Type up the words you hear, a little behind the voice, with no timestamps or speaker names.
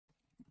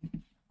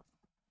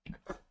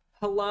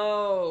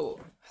Hello.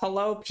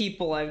 Hello,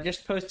 people. I've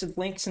just posted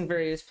links in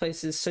various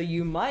places, so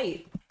you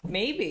might,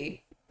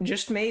 maybe,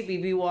 just maybe,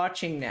 be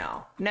watching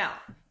now. Now,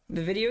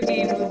 the video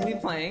game we'll be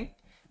playing.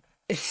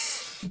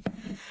 This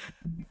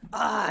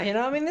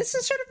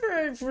is sort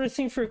of for a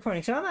thing for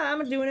recording. So I'm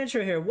gonna do an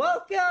intro here.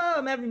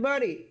 Welcome,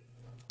 everybody,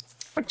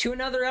 to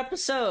another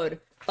episode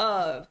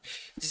of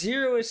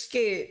Zero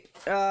Escape.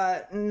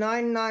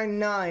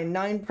 999,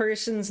 9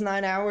 persons,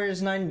 9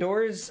 hours, 9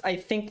 doors. I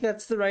think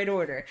that's the right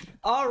order.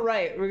 All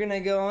right, we're gonna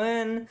go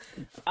in.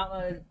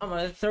 I'm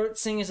gonna throat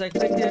sing as I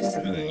click this.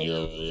 I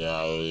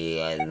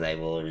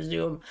will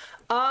resume.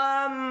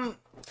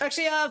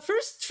 Actually,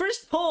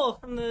 first poll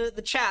from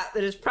the chat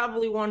that is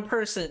probably one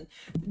person.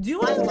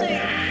 Do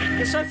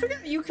I so I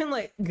forgot you can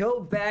go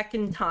back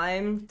in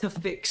time to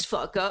fix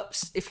fuck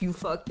ups if you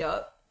fucked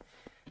up.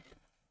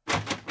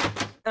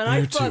 And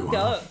I fucked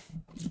up.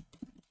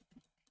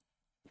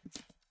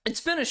 It's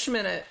been a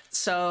schminute,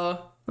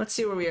 so let's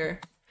see where we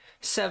are.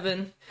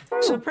 7.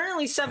 So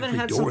apparently 7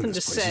 had something to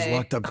say. Is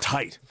locked up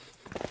tight.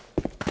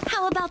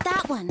 How about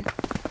that one?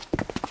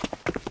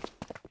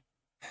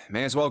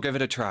 May as well give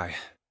it a try.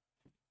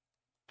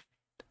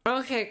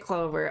 Okay,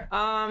 Clover.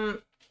 I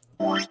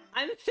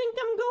think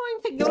I'm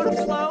going to go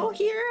to Flo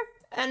here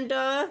and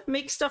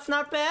make stuff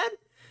not bad.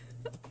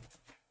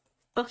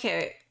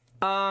 Okay.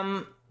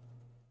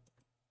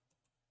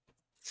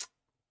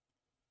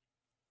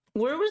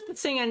 Where was the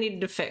thing I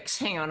needed to fix?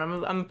 Hang on,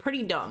 I'm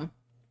pretty dumb.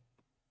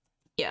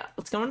 Yeah,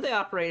 let's go into the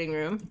operating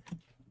room.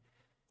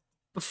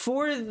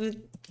 Before the...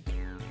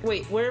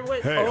 Wait, where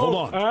was... Hey,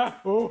 hold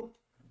on.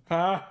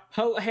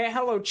 Hey,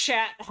 hello,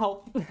 chat,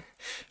 help.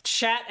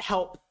 Chat,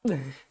 help.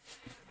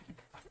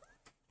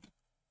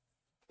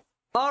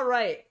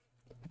 Alright.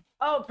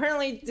 Oh,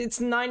 apparently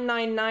it's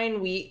 999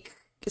 week.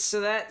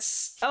 So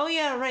that's... Oh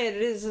yeah, right,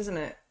 it is, isn't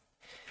it?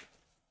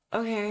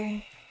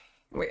 Okay.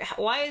 Wait,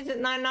 why is it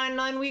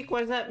 999 week?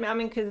 What does that mean? I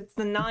mean, because it's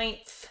the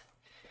 9th.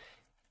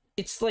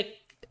 It's like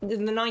the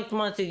 9th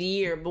month of the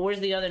year, but where's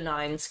the other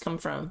 9s come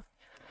from?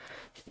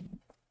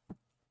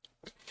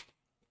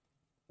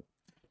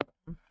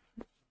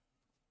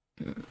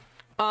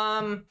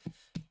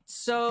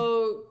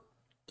 So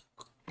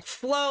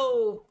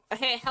Flo,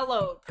 hey,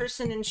 hello,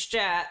 person in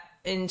chat,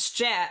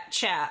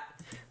 chat.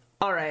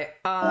 All right,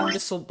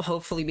 this will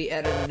hopefully be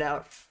edited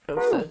out.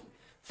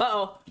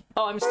 Uh-oh.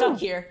 Oh, I'm stuck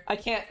here. I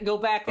can't go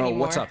back anymore. Oh,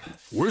 what's up?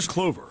 Where's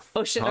Clover?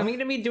 Oh shit, am I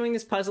gonna be doing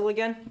this puzzle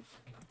again?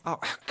 Oh,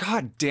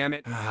 god damn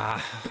it.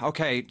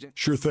 Okay.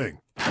 Sure thing.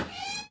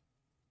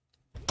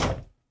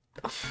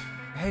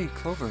 Hey,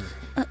 Clover.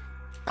 Oh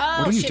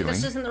what are you shit, doing?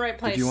 this isn't the right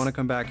place. Did you want to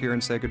come back here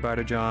and say goodbye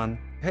to John?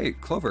 Hey,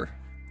 Clover.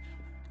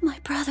 My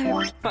brother.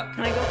 Fuck,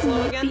 can I go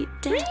Flo again? Be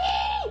dead.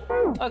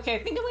 Okay, I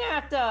think I'm gonna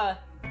have to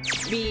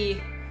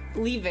be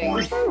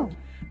leaving.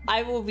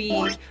 I will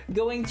be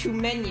going to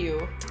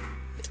menu.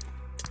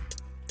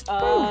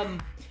 How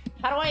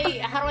do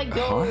I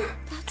go?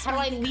 How do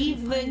I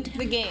leave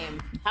the game?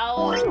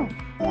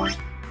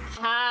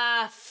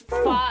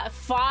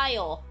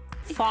 File.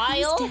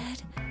 He's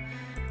dead.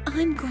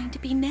 I'm going to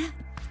be next.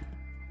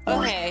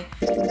 Okay.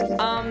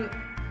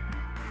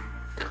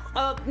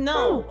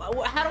 No.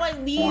 How do I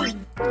leave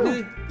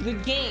the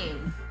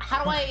game?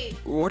 How do I?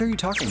 What are you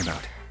talking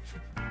about?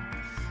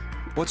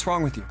 What's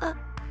wrong with you?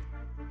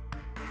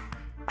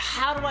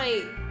 How do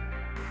I?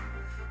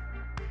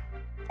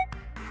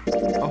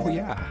 Oh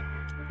yeah,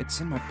 it's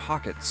in my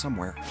pocket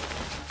somewhere.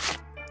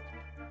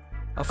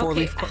 A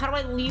 4-leaf. How do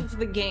I leave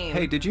the game?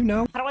 Hey, did you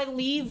know? How do I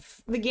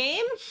leave the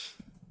game?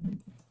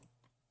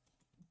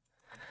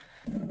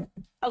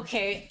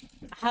 Okay,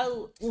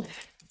 how...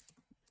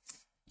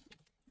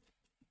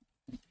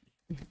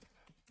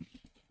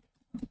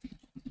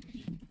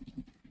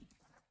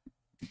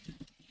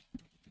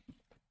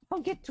 I'll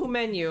get to a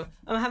menu.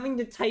 I'm having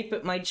to type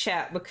at my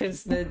chat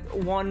because the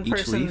one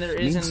person there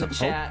is in the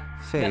chat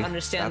that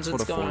understands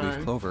what's going on. That's what a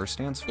 4-leaf clover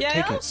stands for. Yeah,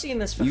 Take I've seen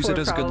this before. Use it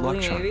as good luck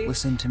maybe. charm.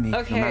 Listen to me.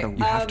 Okay, no matter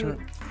you have to.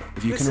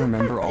 If you can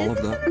remember all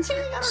of the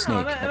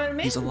snake,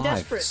 he's alive.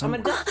 Desperate. I'm a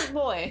desperate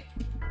boy.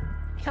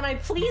 Can I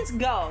please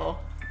go?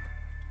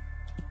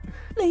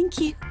 Thank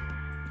you.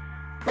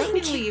 Let me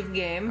leave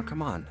game. Oh,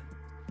 come on.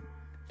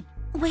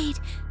 Wait.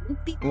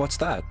 What's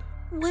that?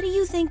 What do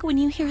you think when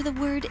you hear the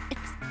word?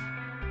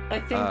 I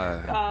think,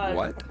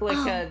 what?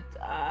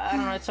 I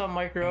don't know, I saw a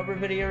Mike Rober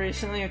video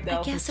recently with the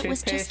I guess it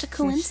was just a stuff,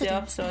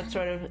 coincidence. so it's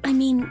sort of... I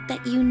mean,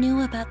 that you knew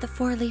about the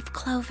 4-leaf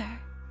clover.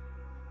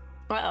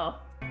 Uh-oh.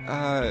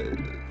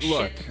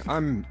 Look,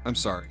 I'm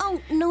sorry.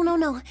 Oh,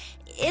 no.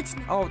 It's...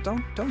 Oh,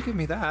 don't give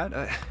me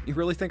that. You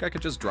really think I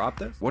could just drop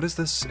this? What is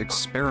this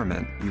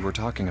experiment you were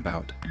talking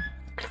about?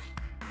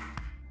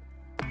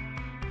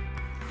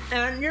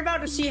 And you're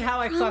about to see how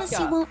I fucked up.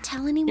 you won't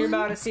tell anyone? You're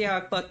about to see how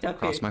I fucked up.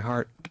 Cross my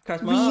heart.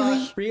 Cross my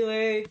heart.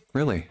 Really?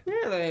 Really?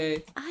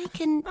 Really? I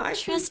can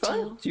trust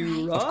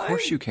you, right? Of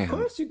course you can. Of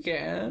course you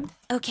can.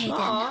 Okay, then.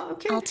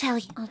 Okay. I'll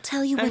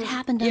tell you what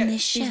happened on this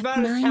she's ship about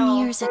to 9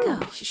 years ago.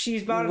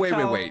 She's about to Wait.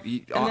 tell. Wait.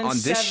 And then On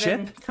this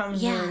 7 ship?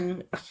 comes Yeah,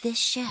 in. this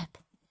ship.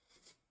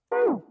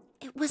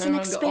 It was And an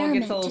I'll get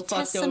experiment all to fucked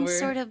test some over.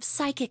 sort of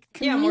psychic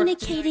Yeah, more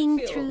communicating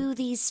field. through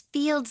these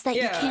fields that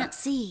you can't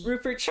see.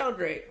 Rupert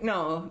Sheldrake.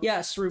 No,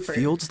 yes, Rupert.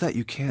 Fields that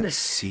you can't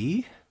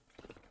see?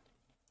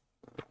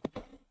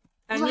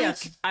 And Like,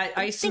 yes,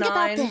 Ice Think 9.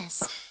 about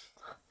this.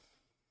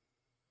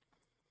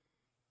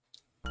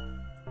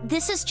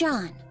 This is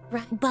John,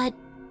 right? But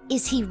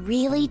is he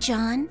really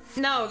John?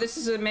 No, this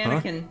is a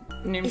mannequin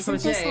named Isn't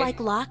Jose. this like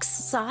Locke's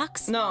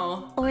socks?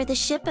 No. Or the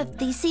ship of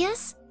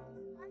Theseus?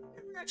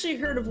 I've actually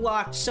heard of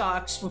Locke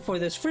socks before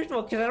this. First of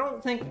all, because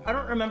I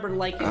don't remember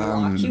liking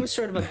Locke. He was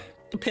sort of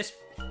a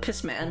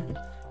piss man.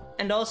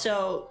 And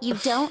also, You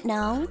don't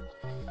know?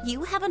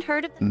 You haven't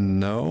heard of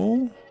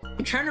No?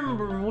 I'm trying to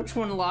remember which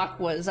one Locke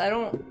was. I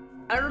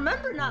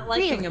remember not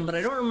liking Really? him, but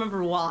I don't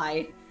remember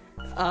why.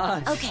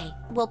 Okay,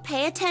 well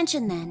pay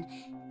attention then.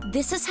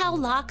 This is how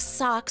Locke's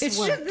socks It's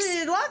works.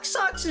 just, Locke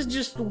socks is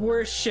just the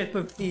worst ship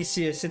of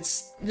Theseus.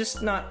 It's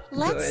just not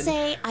Let's good.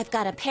 say I've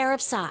got a pair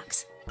of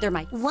socks.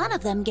 One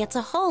of them gets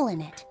a hole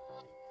in it.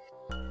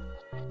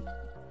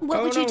 What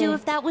Oh, would you do no.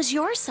 if that was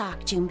your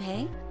sock,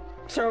 Junpei?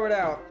 Throw it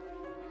out.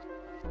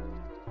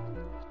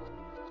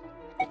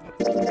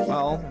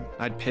 Well,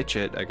 I'd pitch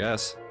it, I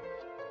guess.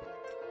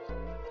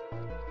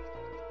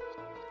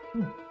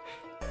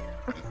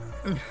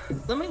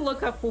 Let me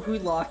look up who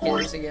Locke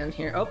is again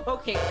here. Oh,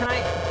 okay, can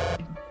I...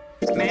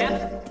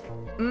 Math?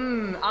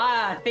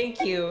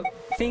 Thank you.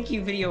 Thank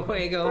you, Video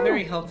Juego.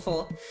 Very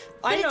helpful.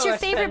 But it's your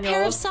favorite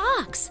pair of Espanol.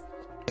 socks.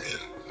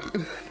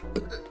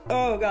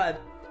 Oh, God.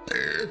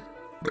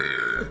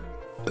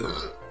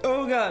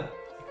 Oh, God.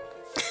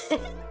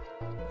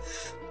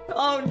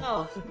 Oh,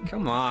 no.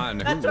 Come on,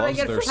 who That's what I loves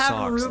get their for having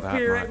socks root that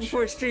beer right much?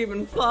 before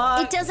streaming.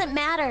 Fuck. It doesn't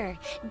matter.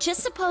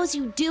 Just suppose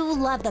you do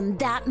love them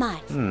that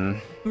much.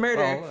 Murder.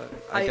 Well,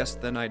 I guess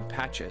then I'd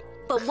patch it.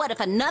 But what if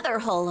another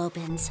hole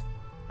opens?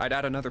 I'd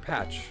add another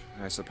patch,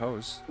 I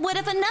suppose. What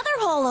if another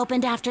hole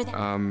opened after that?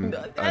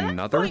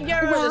 Another?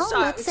 Well,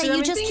 let's say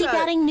you just keep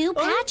adding new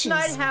patches.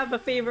 I'd have a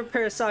favorite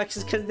pair of socks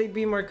is because they'd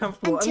be more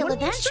comfortable. And Until when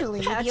you start eventually,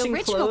 the patching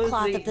original clothes,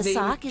 cloth of the they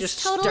sock is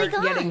just totally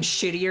start getting gone.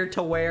 shittier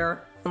to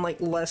wear and like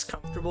less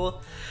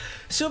comfortable.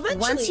 So eventually,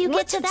 Once you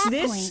get to it's that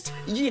this,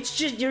 it's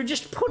just you're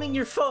just putting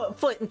your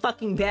foot in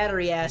fucking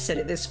battery acid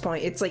at this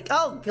point. It's like,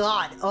 oh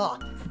god, oh.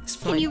 At this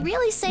Can point, you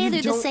really say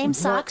they're the don't same want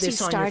socks you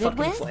this on your started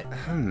fucking with? foot.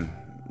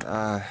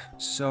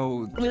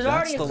 So There's that's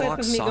already a the clip lock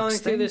of me going socks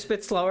through thing? this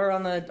bit slower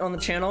on the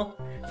channel,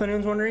 if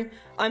anyone's wondering.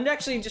 I'm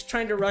actually just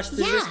trying to rush through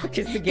this Yeah.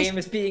 because the game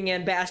is being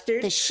an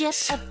bastard. The ship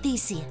of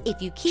Theseus.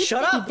 If you keep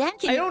Shut up! then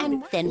I don't.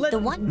 and then let the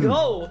one.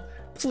 go,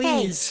 Hey,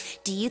 please.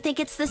 do you think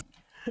it's the?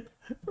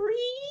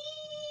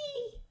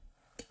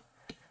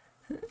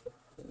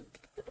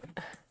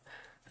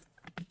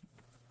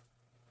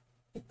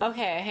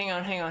 Okay,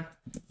 hang on.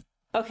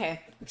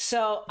 Okay,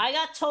 so I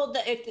got told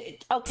that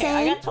I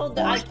Say? got told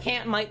that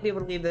I might be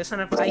able to leave this,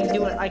 and if I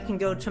do it, I can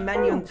go to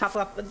menu and top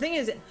up. But the thing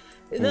is,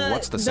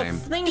 What's the same?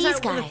 things These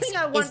the guys. thing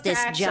I want Is this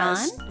to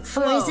access, John, or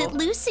Flo, is it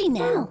Lucy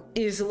now?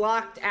 is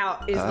locked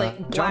out? Is like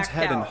blacked John's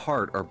head out. and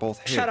heart are both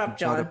hit. Shut up,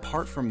 John. But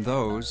apart from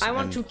those, I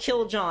want and to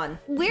kill John.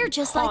 We're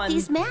just Con. like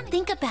these men.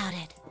 Think about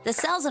it. The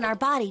cells in our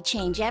body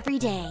change every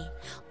day.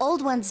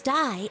 Old ones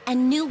die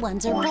and new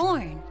ones are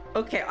born.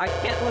 Okay, I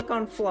can't look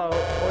on Flow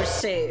or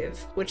save,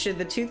 which are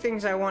the two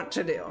things I want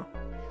to do.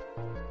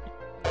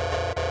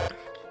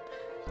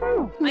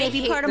 Maybe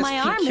hate part of this my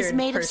arm is pink-haired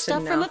made of person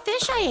stuff from now. a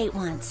fish I ate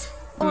once.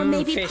 Or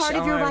maybe fish part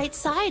of your arm. right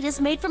side is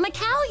made from a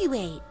cow you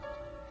ate.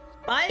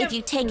 I If have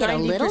you take it a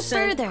little 90%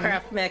 further-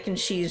 Kraft mac and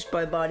cheese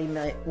by body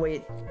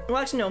weight. Well,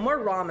 actually, no, more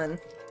ramen.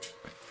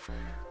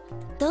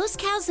 Those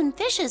cows and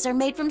fishes are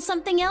made from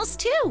something else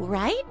too,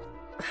 right?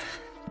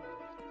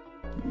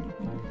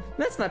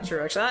 That's not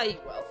true, actually. I eat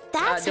well.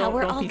 That's how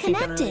we're all be picking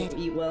on me. connected.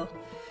 Eat well.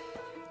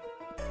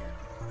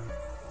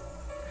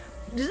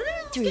 Doesn't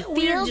it Through get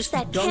weird fields just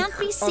that gunk can't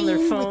be on seen their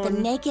with phone?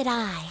 the naked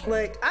eye.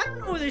 Like, I don't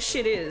know what this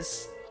shit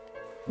is,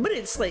 but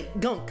it's like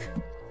gunk.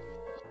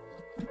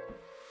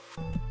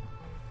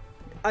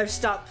 I've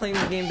stopped playing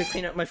the game to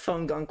clean up my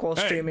phone gunk while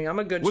Hey, streaming. I'm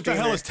a good what the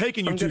streamer. hell is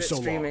taking you I'm two good at so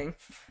long? streaming.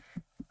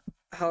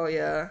 Hell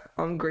yeah,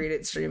 I'm great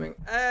at streaming.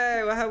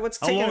 Hey, what's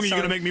How taking long us are you on?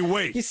 gonna make me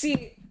wait? You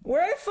see,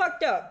 where I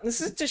fucked up,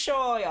 this is to show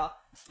all y'all,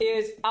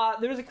 is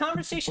there was a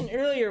conversation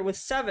earlier with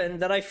Seven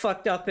that I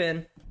fucked up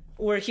in,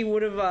 where he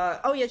would have,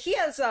 oh yeah, he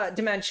has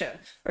dementia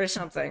or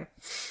something.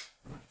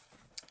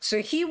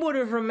 So he would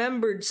have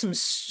remembered some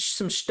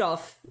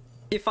stuff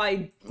if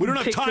I We don't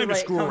have picked time the to right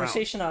screw around.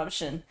 conversation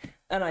option,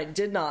 and I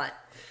did not.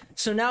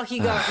 So now he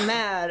got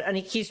mad, and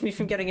he keeps me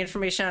from getting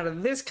information out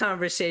of this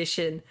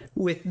conversation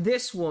with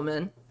this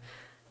woman.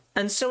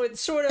 And so it's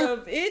sort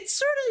of,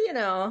 you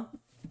know,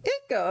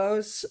 it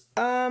goes.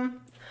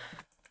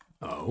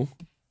 Oh?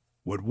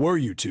 What were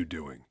you two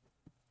doing?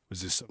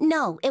 Was this some...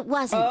 No, it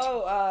wasn't.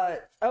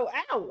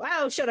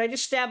 Ow, shit, I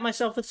just stabbed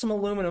myself with some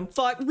aluminum.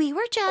 Fuck. We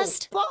were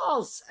just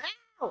Balls.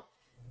 Ow.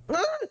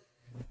 Ugh.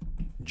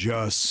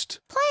 just...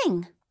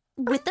 playing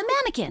with the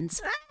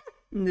mannequins.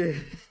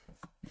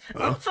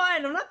 I'm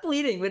fine, I'm not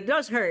bleeding, but it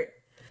does hurt.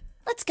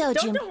 Let's go,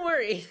 Jim. Don't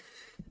worry.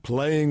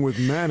 Playing with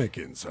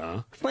mannequins,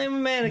 huh? Playing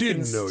with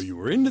mannequins. Didn't know you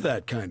were into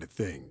that kind of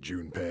thing,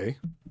 Junpei.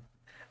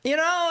 You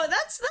know,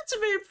 that's a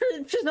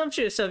very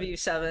presumptuous of you,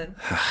 Seven.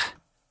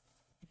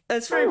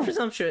 That's very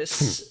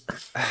presumptuous.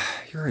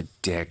 You're a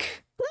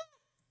dick.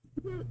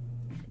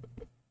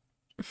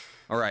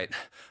 All right,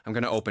 I'm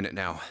gonna open it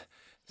now.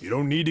 You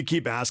don't need to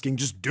keep asking,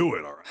 just do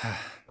it, alright?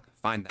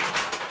 Find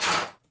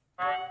that.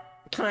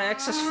 Can I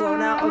access flow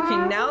now? Okay,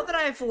 now that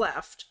I've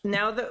left,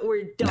 now that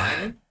we're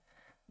done.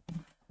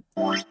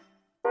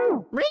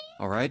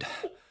 All right,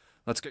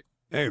 let's get.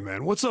 Hey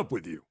man, what's up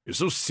with you? You're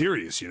so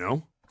serious, you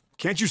know?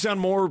 Can't you sound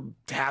more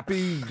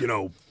happy, you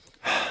know?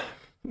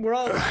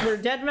 We're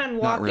dead men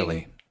walking. Not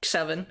really.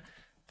 Seven.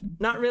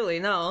 Not really,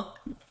 no.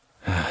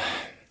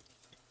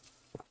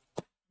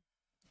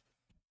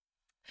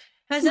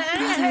 Does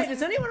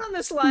anyone on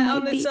this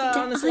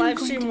live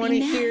stream want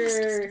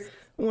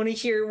to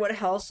hear what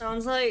hell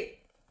sounds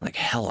like? Like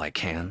hell I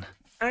can.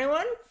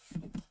 Anyone?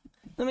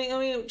 Let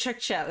me check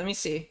chat. Let me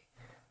see.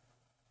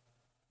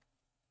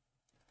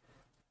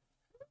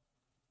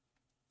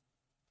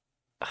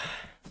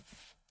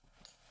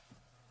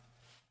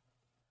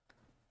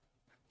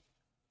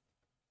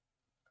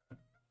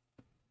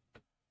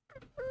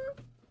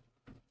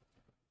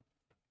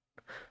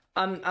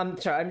 I'm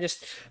sorry. I'm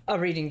just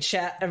reading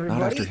chat. Everybody,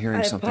 Not after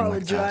hearing something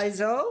like that. I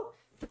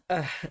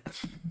apologize.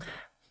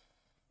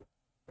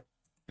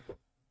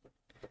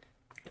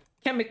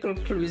 Chemical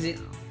clues.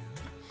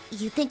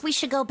 You think we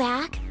should go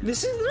back?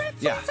 This is the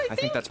Yeah, I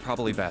think that's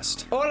probably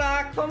best.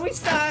 Hola, ¿cómo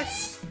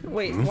estás?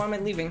 Wait, why am I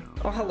leaving?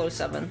 Oh, hello,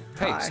 Seven.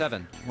 Hey, Hi.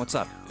 Seven, what's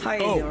up? How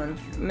you doing?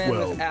 Man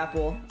well, with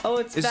apple. Oh,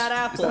 it's Bad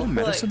Apple. Is that a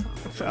medicine?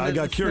 Look, I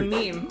got curious.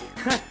 The meme.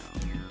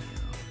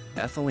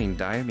 Ethylene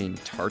diamine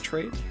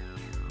tartrate?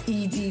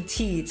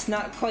 EDT. It's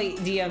not quite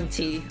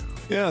DMT.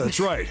 Yeah, that's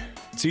right.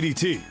 It's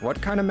EDT.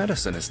 What kind of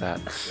medicine is that?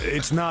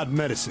 It's not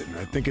medicine.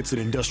 I think it's an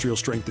industrial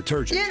strength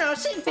detergent. You know,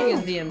 same thing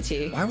as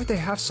DMT. Why would they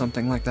have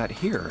something like that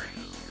here?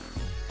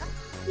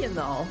 You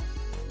know,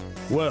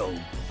 Well,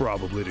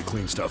 probably to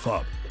clean stuff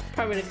up.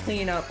 probably to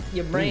clean up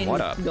your brain what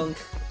up? gunk.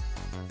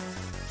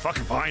 Fuck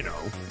if I know.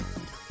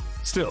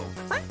 Still,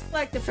 I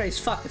like the phrase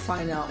 "fuck if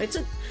I know." It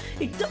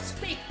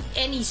doesn't make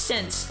any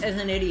sense as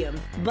an idiom,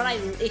 but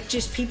it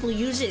just people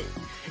use it.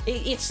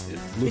 It's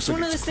looks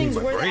one like of it's those things cleaned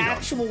my where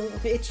the brain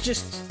up. it's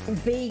just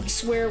vague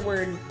swear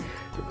word.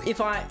 If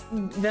I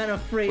then a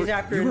phrase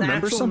after you the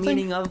remember actual something?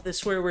 meaning of the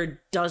swear word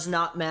does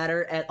not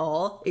matter at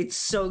all. It's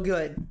so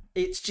good.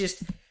 It's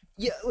just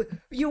you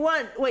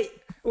want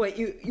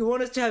you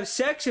want us to have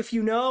sex if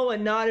you know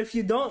and not if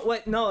you don't.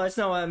 Wait, no, that's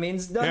not what it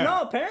means. Yeah.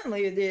 No,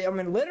 apparently, I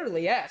mean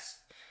literally, yes.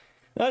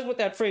 That's what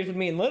that phrase would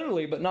mean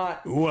literally, but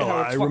not. well, how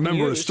it's I fucking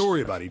remember a used.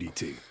 story about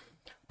EDT.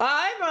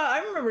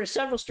 I remember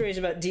several stories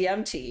about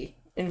DMT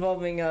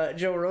involving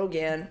Joe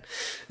Rogan.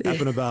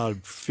 Happened about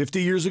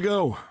 50 years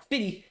ago.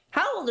 Biddy,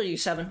 how old are you,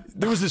 Seven?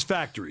 There was this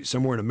factory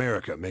somewhere in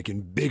America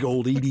making big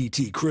old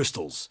EDT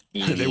crystals.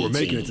 They were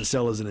making it to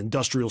sell as an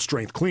industrial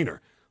strength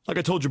cleaner, like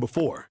I told you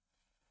before.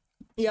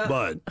 Yeah.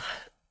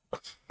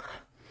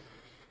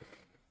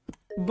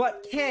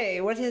 But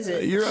K, what is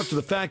a it? year after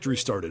the factory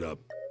started up,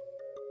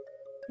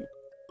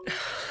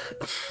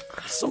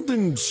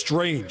 something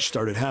strange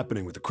started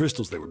happening with the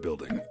crystals they were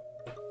building.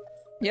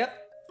 Yep.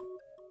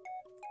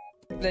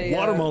 They,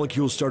 Water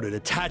molecules started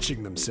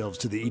attaching themselves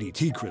to the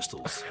EDT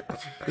crystals.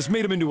 This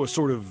made them into a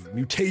sort of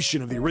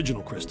mutation of the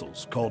original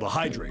crystals, called a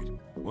hydrate.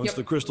 Once Yep.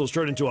 the crystals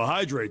turn into a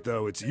hydrate,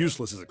 though, it's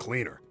useless as a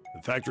cleaner.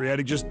 The factory had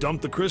to just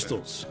dump the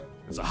crystals.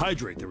 As a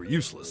hydrate, they were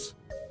useless.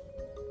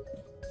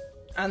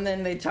 And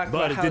then they talk But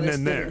about it how didn't this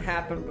end didn't there.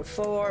 happen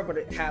before, but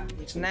it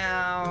happens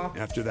now.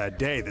 After that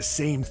day, the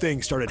same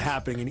thing started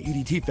happening in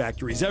EDT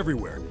factories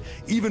everywhere,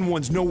 even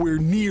ones nowhere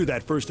near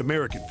that first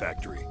American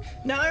factory.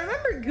 Now, I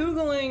remember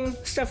Googling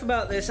stuff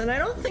about this, and I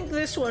don't think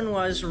this one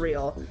was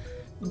real.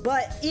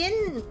 But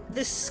in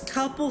this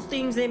couple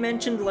things they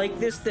mentioned like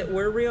this that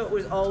were real, it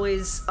was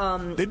always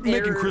They'd be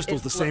making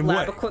crystals the same way,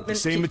 lab the equipment.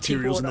 same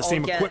materials and the People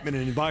same would all equipment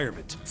and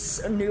environment.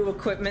 get new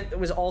equipment that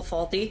was all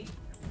faulty.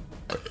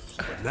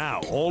 But now,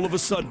 all of a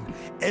sudden,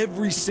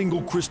 every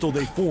single crystal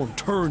they formed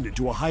turned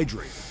into a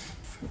hydrate.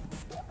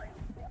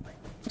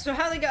 So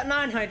how they got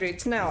 9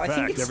 hydrates now? In I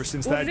think fact, it's ever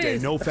since what that it day,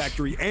 is. no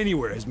factory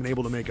anywhere has been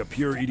able to make a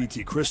pure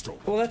EDT crystal.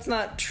 Well, that's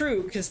not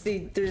true because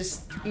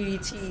there's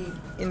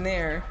EDT in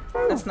there.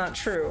 That's not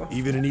true.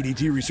 Even in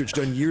EDT research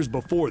done years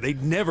before,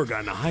 they'd never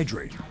gotten a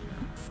hydrate.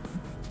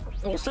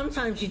 Well,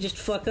 sometimes you just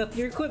fuck up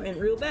your equipment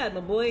real bad, my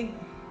boy.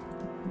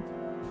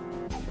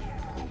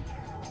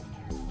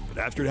 But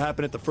after it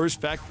happened at the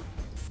first factory,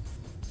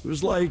 it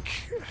was like,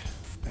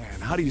 man,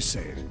 how do you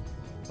say it?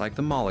 Like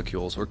the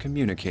molecules were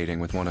communicating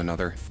with one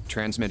another,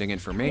 transmitting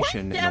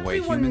information in a way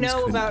Everyone humans know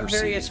couldn't about perceive.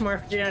 various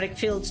morphogenetic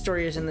field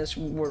stories in this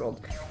world.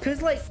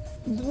 Because, like,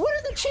 what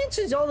are the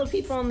chances all the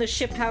people on this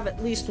ship have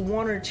at least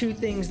 1 or 2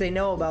 things they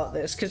know about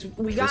this? Because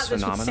we got This this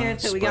with phenomenon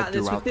Santa, we got spread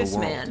this with throughout the this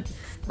world. man.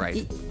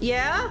 Right.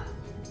 Yeah?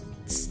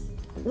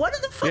 What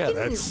are the fucking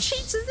that's-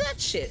 chances of that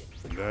shit?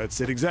 That's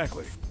it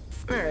exactly.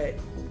 Alright.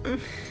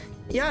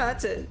 Yeah,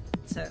 that's it.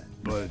 That's it.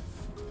 But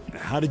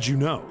How did you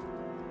know?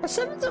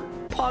 Someone's a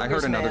poggers I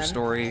heard another man.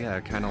 story,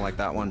 kind of like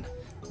that one.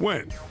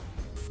 When? In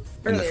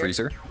the Earlier.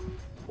 freezer.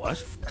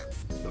 What?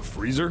 The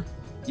freezer?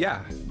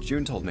 Yeah,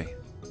 June told me.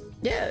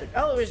 Yeah.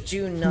 Oh, it was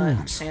June,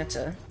 not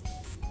Santa.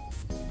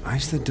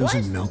 Ice that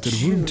doesn't What? melt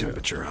at room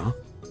temperature, huh?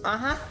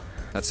 Uh-huh.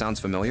 That sounds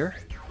familiar?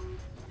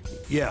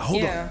 Yeah,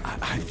 hold Yeah. on.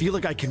 I feel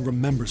like I can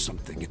remember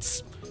something.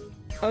 It's...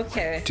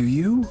 Okay. Do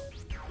you?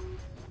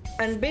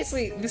 And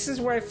basically, this is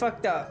where I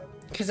fucked up.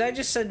 Because I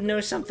just said know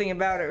something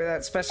about it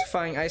without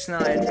specifying Ice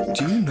 9.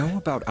 Do you know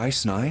about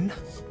Ice 9?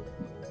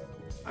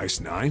 Ice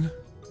 9?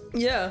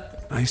 Yeah.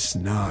 Ice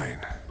 9.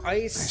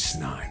 Ice. Ice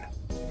 9.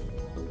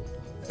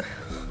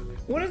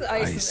 What is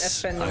Ice,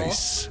 Ice. in Espanol?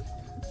 Ice.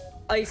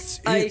 Ice.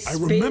 It. Ice. I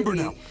remember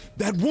baby. now.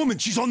 That woman,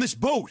 she's on this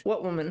boat.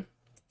 What woman?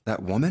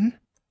 That woman?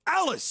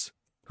 Alice!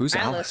 Who's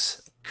Alice.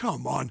 Alice?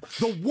 Come on.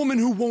 The woman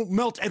who won't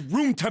melt at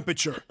room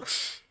temperature.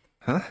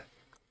 Huh?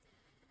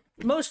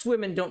 Most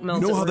women don't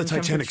melt You know at how the room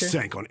Titanic temperature.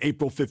 sank on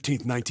April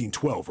 15th,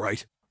 1912,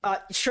 right?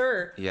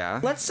 Sure. Yeah.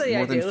 Let's say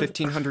More I than do.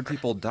 1,500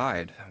 people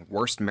died.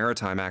 Worst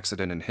maritime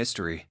accident in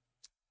history.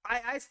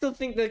 I still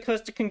think the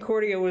Costa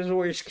Concordia was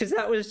worse because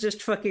that was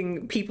just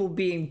fucking people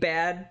being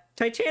bad.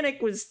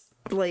 Titanic was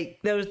like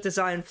that was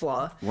design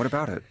flaw. What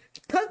about it?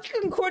 Costa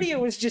Concordia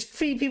was just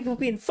people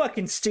being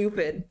fucking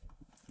stupid.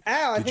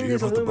 Ow! I Did think you hear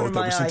there's a about the lumen boat in that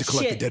my was eye. sent to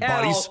collect the Shit! dead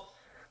bodies? Ow.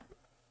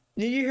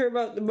 Did you hear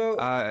about the boat?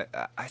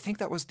 I think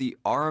that was the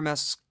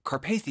RMS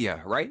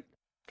Carpathia, right?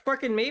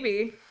 Fucking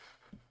maybe.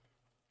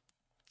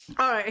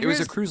 All right. It was a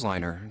here's- cruise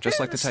liner, just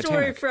like the Here's story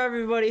Titanic. for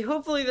everybody.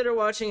 Hopefully that are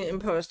watching it in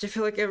post. I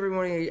feel like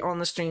everybody on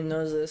the stream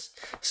knows this.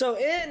 So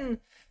in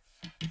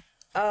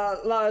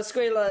La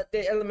Escuela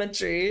de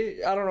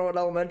Elementary, I don't know what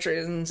elementary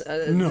is.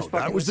 No,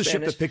 that was the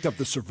ship that picked up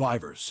the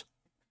survivors.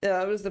 Yeah,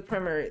 that was the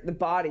primary, the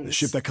bodies. The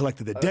ship that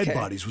collected the dead Okay.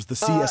 bodies was the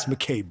CS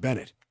McKay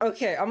Bennett.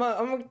 Okay, I'm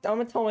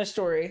gonna tell my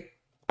story.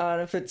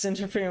 And if it's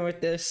interfering with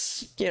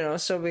this,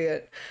 so be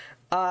it.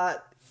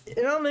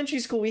 In elementary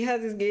school, we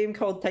had this game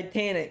called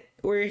Titanic,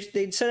 where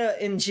they'd set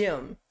up in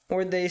gym,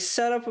 where they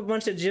set up a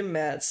bunch of gym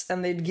mats,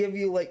 and they'd give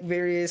you like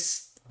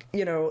various,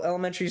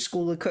 elementary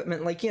school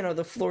equipment, like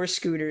the floor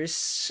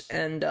scooters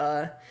and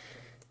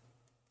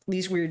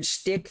these weird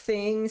stick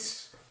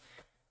things,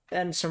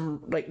 and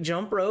some like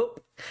jump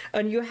rope,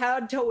 and you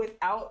had to,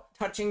 without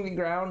touching the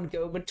ground,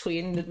 go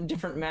between the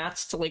different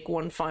mats to like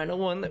one final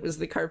one that was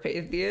the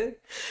Carpathia,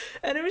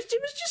 and it was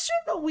just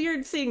sort of a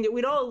weird thing that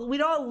we'd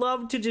all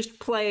love to just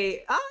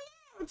play. Oh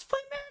yeah, let's play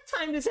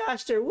Maritime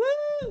Disaster. Woo!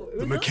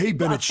 The McKay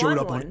Bennett showed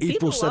up on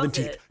April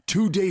 17th,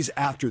 2 days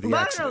after the But I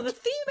don't know,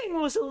 accident. the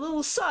theming was a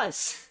little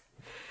sus.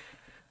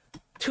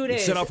 2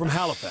 days. It set out from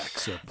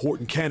Halifax, a port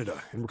in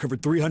Canada, and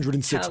recovered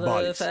 306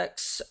 bodies.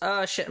 Halifax.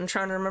 Oh shit, I'm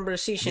trying to remember a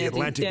sea The shanty.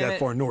 Atlantic Damn that it.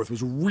 far north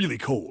was really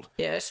cold.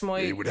 Yeah, it's muy,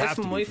 It would es have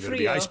to muy be for there to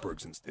be frío.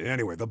 icebergs.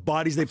 Anyway, the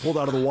bodies they pulled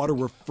out of the water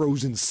were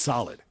frozen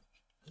solid.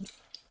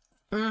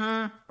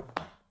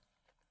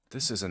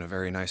 This isn't a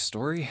very nice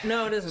story.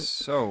 No, it isn't.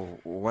 So,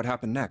 what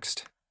happened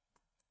next?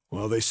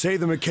 Well, they say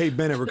the McKay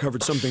Bennett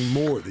recovered something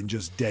more than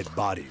just dead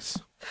bodies.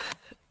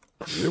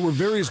 There were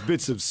various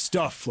bits of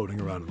stuff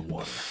floating around in the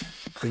water.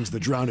 Things the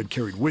drowned had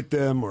carried with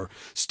them, or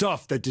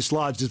stuff that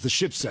dislodged as the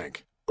ship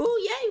sank. Ooh,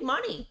 yay,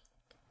 money.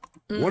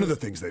 One of the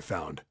things they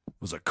found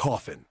was a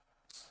coffin.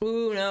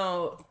 Ooh,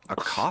 no. A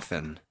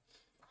coffin?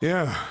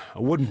 Yeah,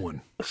 a wooden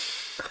one.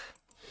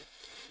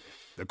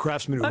 The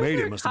craftsman who Why was made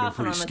there it a must have been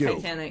coffin pretty on the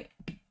skilled. Titanic?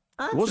 Oh,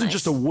 that's It wasn't nice.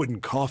 just a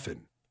wooden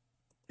coffin.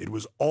 It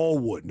was all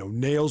wood. No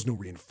nails, no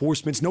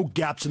reinforcements, no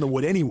gaps in the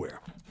wood anywhere.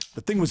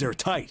 The thing was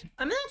airtight.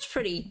 I mean, that's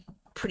pretty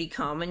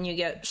common. You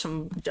get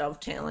some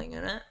dovetailing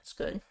in it. It's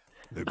good.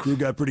 The crew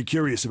got pretty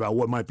curious about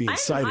what might be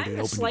inside it I'm and a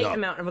opened slight it up.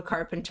 amount of a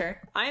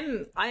carpenter. I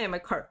am a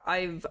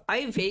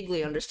I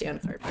vaguely understand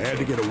I carpentry. had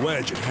to get a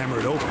wedge and hammer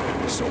it open.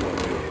 It was so well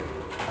made.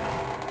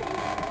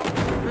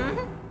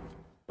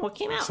 What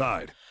came out?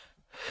 Inside,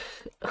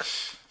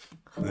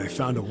 they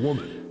found a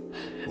woman.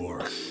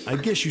 Or, I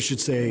guess you should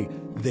say,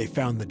 they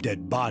found the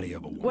dead body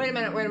of a woman. Wait a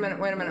minute.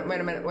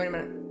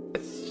 I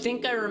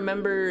think I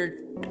remember.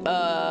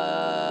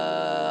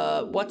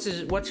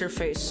 What's her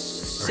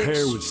face? Her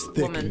hair was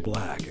thick woman. and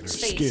black, and her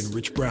Face. skin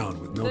rich brown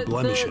with no The-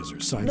 blemishes or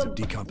signs the- of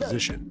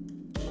decomposition.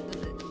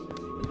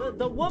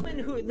 The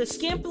woman the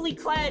scantily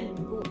clad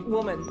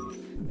woman.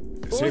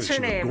 They What say was that her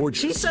she was name?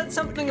 gorgeous, She said a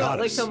something about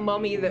like goddess. a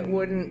mummy that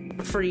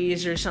wouldn't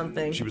freeze or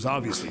something. She was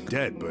obviously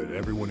dead, but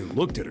everyone who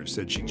looked at her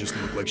said she just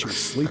looked like she was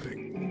sleeping.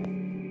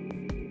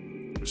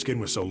 Her skin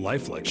was so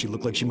lifelike, she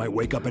looked like she might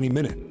wake up any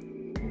minute.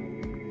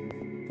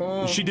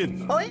 She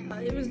didn't. Oh yeah,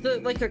 it was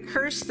like a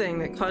curse thing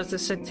that caused the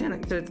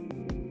Titanic to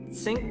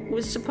sink.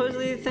 Was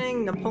supposedly a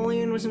thing.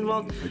 Napoleon was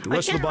involved. Like the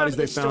rest I of the can't bodies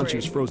they remember found, the she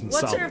was story. frozen What's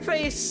solid. her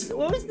face?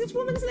 What was this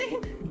woman's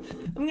name?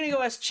 I'm gonna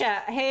go ask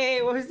chat.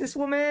 Hey, what was this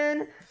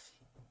woman?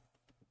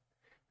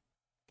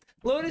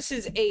 Lotus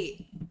is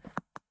 8.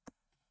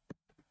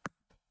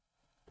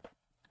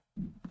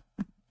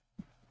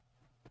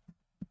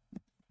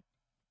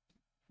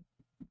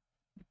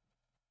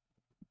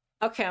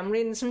 Okay, I'm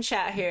reading some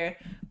chat here.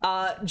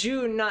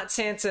 June, not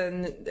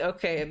Santa.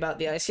 Okay, about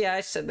the ice. Yeah,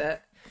 I said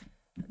that.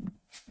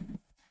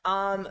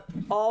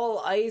 All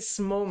ice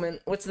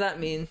moment. What's that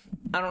mean?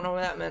 I don't know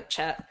what that meant,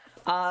 chat.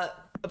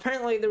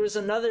 Apparently there was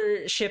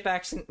another ship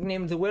accident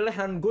named the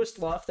Wilhelm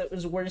Gustloff that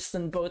was worse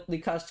than both the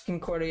Costa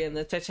Concordia and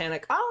the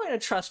Titanic. I'm gonna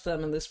trust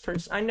them and this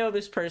person. I know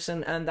this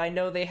person, and I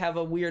know they have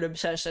a weird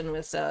obsession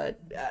with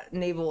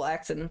naval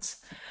accidents.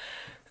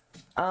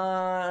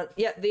 Yeah,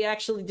 they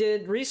actually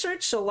did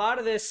research. So a lot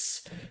of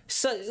this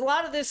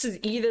is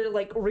either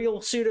like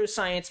real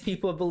pseudoscience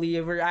people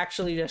believe, or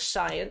actually just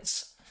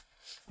science.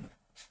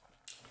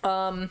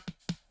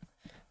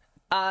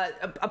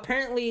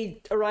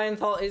 Apparently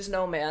Orienthal is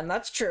no man.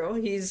 That's true.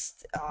 He's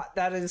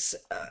that is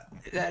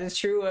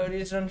true.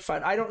 He's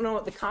unfun. I don't know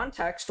what the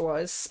context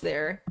was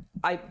there.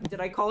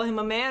 Did I call him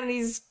a man and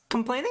he's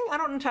complaining? I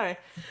don't know.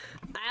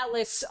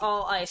 Alice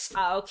all ice.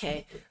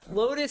 Okay.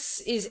 Lotus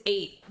is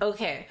 8.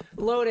 Okay.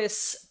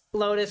 Lotus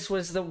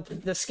was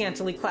the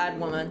scantily clad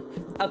woman.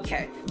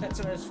 Okay, that's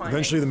what I was finding.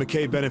 Eventually, the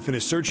McKay Bennett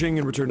finished searching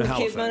and returned to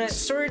Halifax. McKay Bennett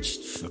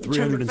searched. The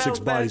 306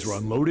 bodies were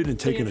unloaded and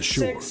taken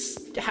ashore.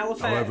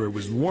 Halifax. However, it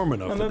was warm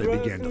enough that they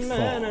began to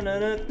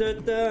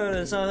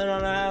thaw. Something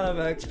on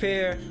Halifax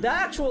Pier. The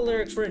actual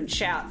lyrics were in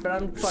chat, but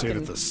I'm fucking. Say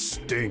that the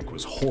stink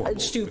was horrible.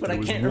 It's stupid. There I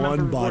was can't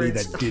remember one body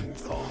words. that didn't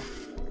thaw.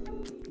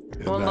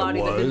 And One that body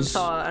that didn't was...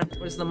 thaw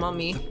was the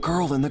mummy.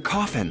 Girl in the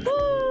coffin.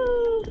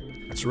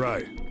 That's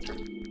right.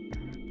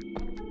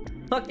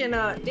 Fucking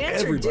Dancer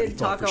Everybody did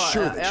thought talk for about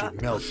sure that. that Yeah.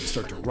 she'd melt and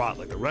start to rot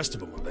like the rest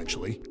of them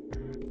eventually.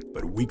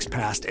 But weeks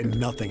passed and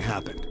nothing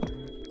happened.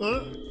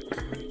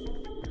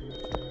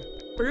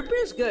 Rooper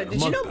is good.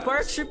 Did you know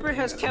Bark Trooper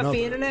has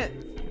caffeine in it?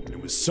 It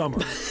was summer,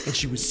 and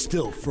she was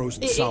still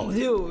frozen It solid.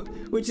 do,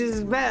 which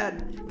is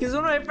bad. Because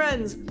one of my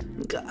friends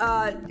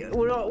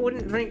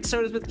wouldn't drink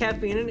sodas with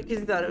caffeine in it because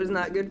he thought it was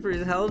not good for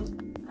his health.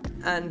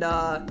 And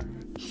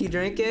he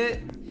drank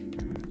it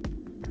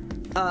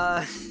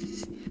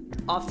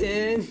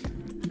often.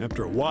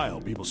 After a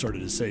while, people started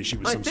to say she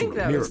was I some think sort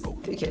of that miracle.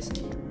 was the case.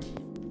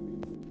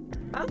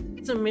 I don't think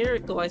it's a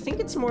miracle. I think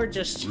it's more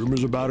just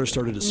Rumors about her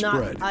started to not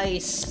spread.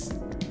 ice.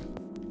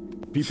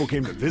 People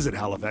came to visit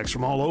Halifax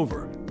from all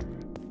over.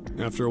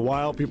 After a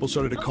while, people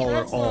started to call her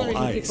That's not All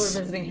many people are Ice.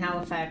 visiting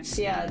Halifax.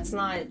 Yeah, it's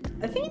not.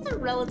 I think it's a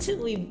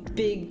relatively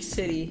big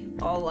city.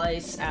 All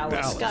ice, Alice.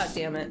 Alice. God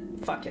damn it.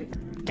 Fucking.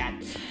 God.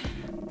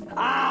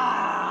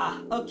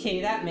 Ah!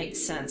 Okay, that makes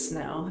sense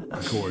now.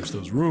 Of course,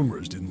 those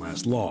rumors didn't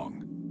last long.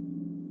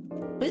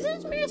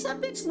 Does mere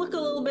subjects look a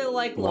little bit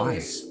like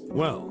Lois?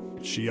 Well,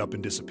 she up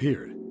and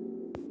disappeared.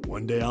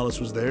 One day Alice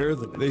was there.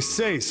 They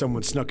say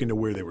someone snuck into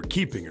where they were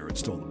keeping her and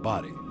stole the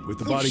body. With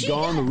the body She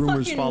gone, the got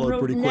rumors fucking followed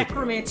pretty quickly.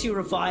 Necromancy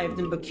revived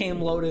and became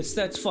Lotus.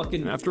 That's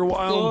fucking. After a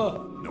while,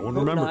 Ugh. no one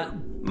Hope remembered not. her.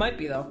 Might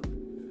be though.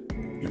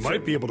 You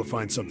might be able to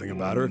find something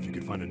about her if you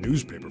could find a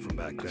newspaper from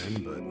back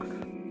then,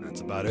 but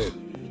that's about it.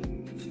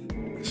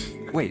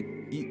 Wait,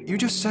 you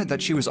just said that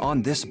she was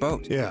on this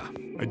boat. Yeah,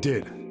 I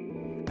did.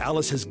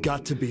 Alice has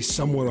got to be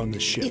somewhere on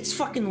this ship. It's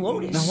fucking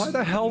Lotus. Now, why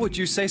the hell would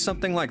you say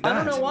something like that? I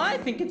don't know why I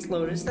think it's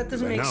Lotus. That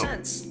doesn't I make know.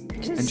 sense.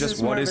 And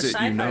just what is it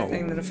you know?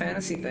 Thing than a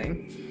fantasy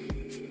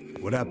thing.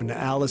 What happened to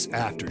Alice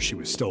after she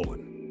was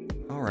stolen?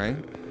 All right,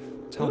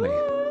 tell me.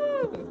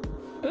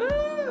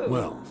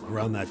 Well,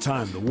 around that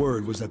time, the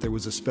word was that there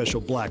was a special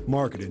black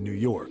market in New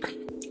York.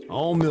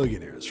 All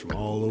millionaires from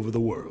all over the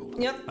world.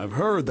 Yep. I've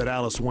heard that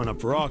Alice went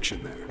up for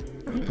auction there.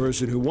 The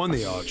person who won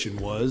the auction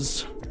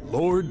was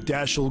Lord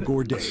Dashiell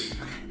Gordain.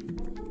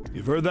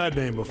 You've heard that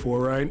name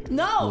before, right?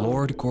 No.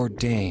 Lord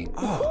Gordain.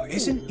 Oh,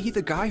 isn't he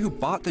the guy who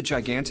bought the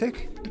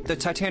Gigantic? The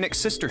Titanic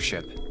sister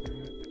ship?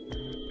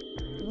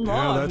 No,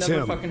 Yeah, I've that's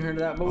never him. fucking heard of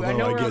that. But I Although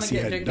know I we're on guess the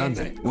he hadn't done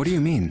Gigantic. that. What do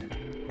you mean?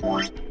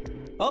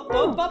 Up.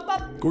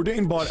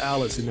 Gordain bought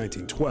Alice in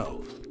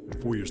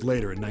 1912. 4 years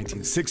later, in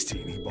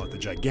 1916, he bought the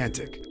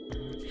Gigantic.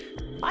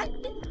 I'd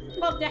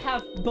love to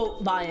have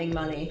boat buying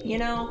money, you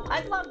know?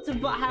 I'd love to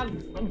love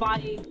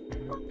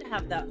to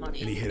have that money.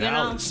 And he hid you know?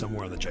 Alice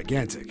somewhere on the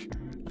Gigantic.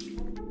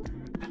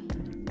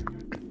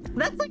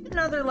 That's like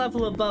another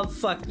level above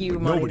fuck you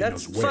money. Nobody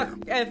That's knows where. fuck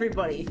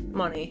everybody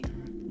money.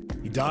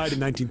 He died in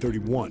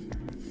 1931.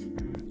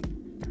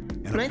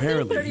 And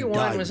apparently he 1931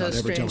 died was a without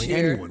ever strange telling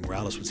year. anyone where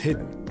Alice was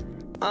hidden.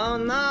 Oh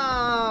no!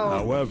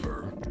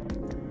 However,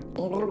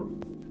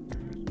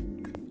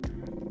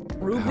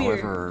 Root beer.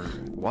 However,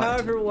 what?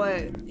 However,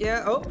 what?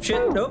 Yeah. Oh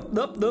shit. Nope.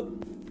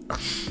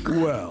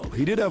 well,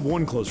 he did have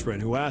one close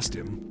friend who asked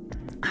him,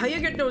 How you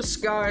get those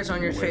scars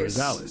on your Where face? is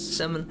Alice?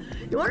 Seven.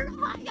 You want to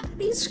know how I got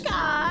these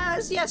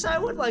scars? Yes, I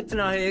would like to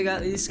know how you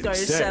got these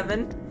scars. said-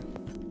 Seven.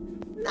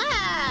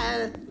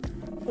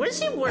 Where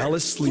does he work?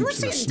 Alice He sleeps looks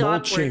in a like small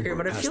dock worker, chamber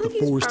but I past feel the like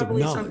he's Forest of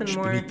probably Knowledge something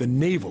more. beneath the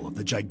navel of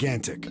the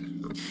Gigantic.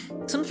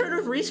 Some sort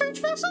of research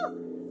vessel?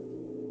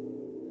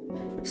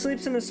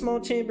 Sleeps in a small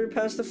chamber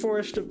past the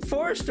Forest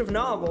of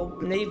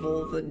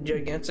Navel, the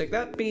Gigantic.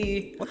 That'd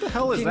be. What the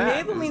hell is See, that?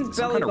 Navel means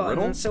Some belly kind of button.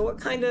 riddle? So what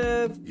kind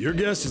of? Your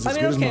guess is I as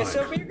mean, good okay. as mine.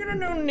 So if you're gonna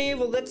know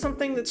navel, that's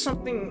something that.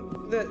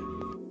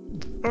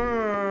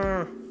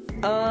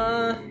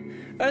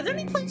 Are there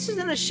any places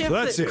in a ship So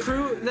that's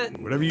that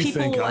it. Whatever you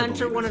people think, will I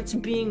enter believe when it. it's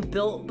being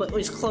built, but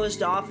is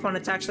closed off when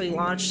it's actually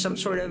launched? Some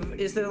sort of,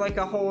 is there like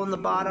a hole in the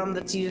bottom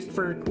that's used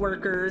for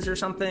workers or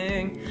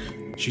something?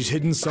 She's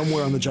hidden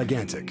somewhere on the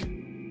Gigantic.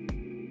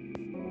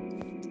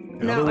 In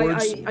Now, other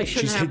words, I shouldn't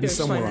she's have to hidden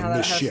explain somewhere how on that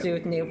this has to ship. do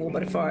with naval,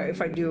 but if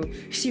I do,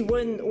 see,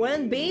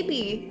 when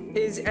baby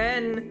is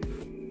in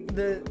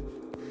the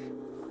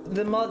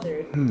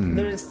mother,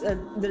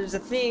 there's a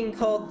thing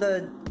called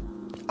the,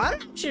 I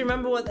don't actually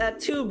remember what that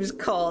tube is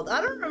called.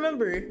 I don't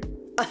remember.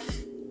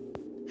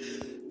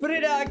 But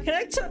it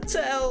connects up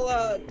to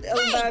El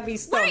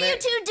Baby's What stomach are you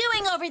two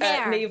doing over at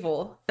there?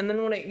 navel, and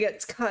then when it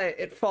gets cut,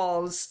 it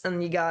falls,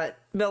 and you got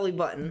belly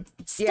button.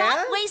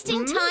 Stop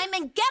wasting time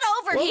and get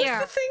over What here.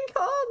 was the thing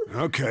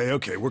called?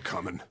 Okay, we're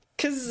coming.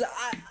 Cause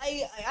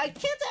I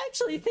can't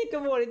actually think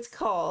of what it's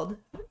called.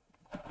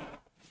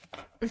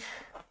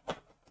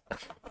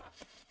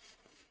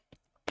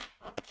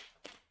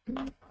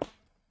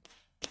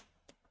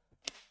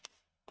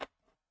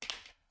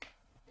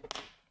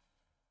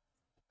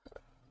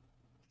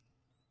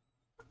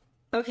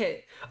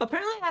 Okay,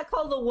 apparently I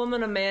called a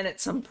woman a man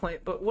at some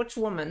point, but which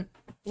woman?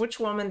 Which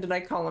woman did I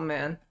call a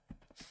man?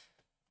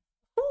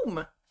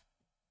 Whom?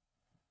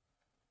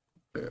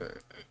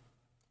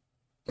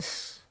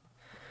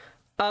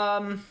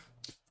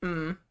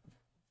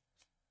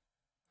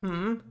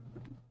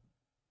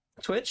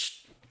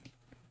 Twitch?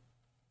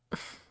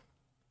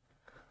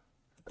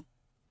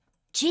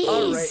 Jeez.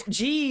 Alright,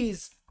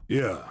 jeez.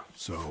 Yeah,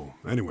 so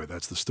anyway,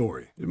 that's the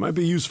story. It might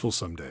be useful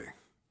someday.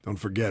 Don't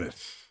forget it.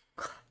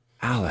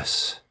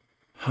 Alice.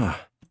 Huh.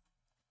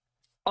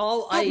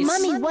 All That ice.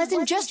 mummy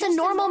wasn't just a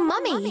normal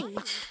mummy.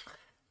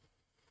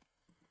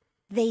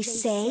 They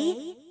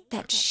say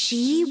that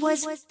she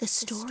was, the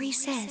story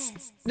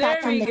says, that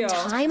There from we the go.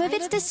 time of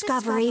its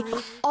discovery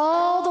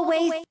all the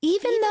way,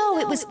 even though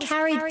it was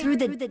carried through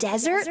the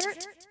desert,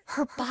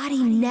 her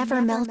body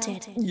never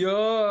melted.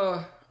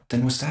 Yeah.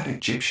 Then was that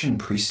Egyptian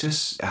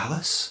priestess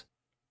Alice?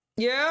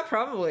 Yeah,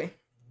 probably.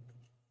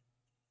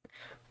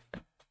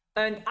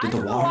 And I Did the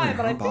don't know water why, in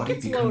but her I think body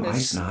it's become Lotus.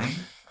 Ice Nine?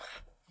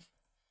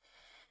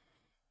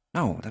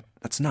 No,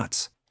 that's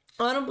nuts.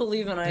 I don't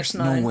believe in Ice There's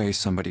Nine. no way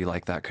somebody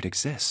like that could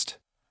exist.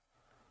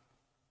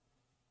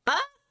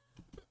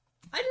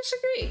 I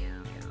disagree.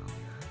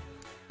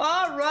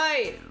 All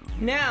right,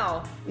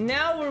 now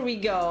where we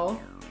go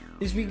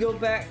is we go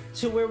back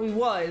to where we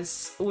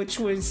was, which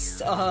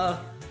was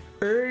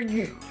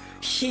Erg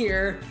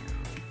here.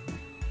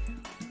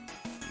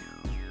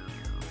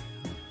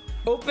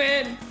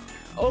 Open.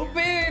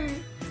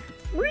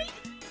 Whee!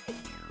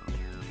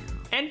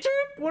 Enter?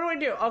 What do I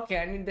do? Okay,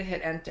 I need to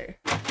hit enter.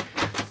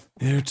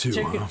 Here too,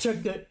 Check huh?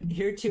 it.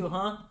 Here too,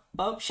 huh?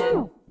 Oh shit.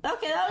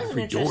 Okay, that was an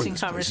Every door in interesting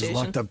this place is conversation.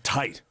 locked up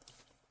tight.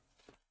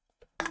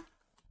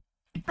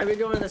 Every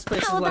door in this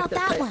place How is about locked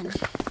up that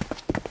tight.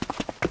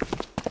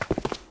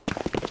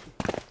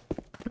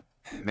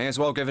 one? May as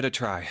well give it a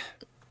try.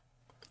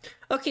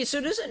 Okay,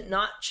 so does it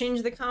not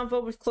change the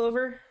convo with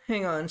Clover?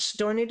 Hang on. So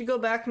do I need to go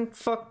back and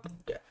fuck?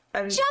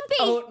 Jumpy!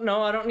 Oh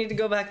no, I don't need to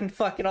go back and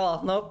fuck at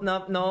all. Nope,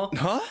 no.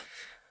 Huh?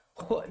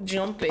 What,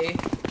 Jumpy?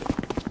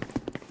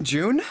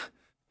 June?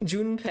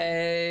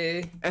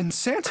 Junpei. And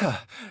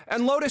Santa?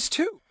 And Lotus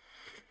too?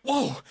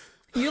 Whoa!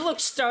 You look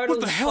startled.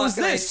 What the as hell is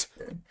fuck, and this?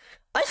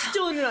 I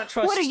still do not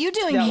trust. What are you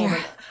doing that here?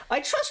 woman. I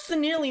trust the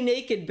nearly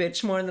naked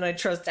bitch more than I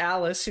trust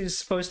Alice, who's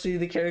supposed to be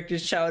the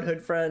character's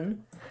childhood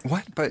friend.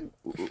 What? But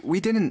we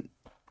didn't...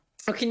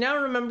 Okay, now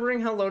remembering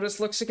how Lotus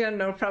looks again.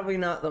 No, probably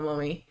not the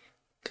mummy.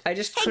 I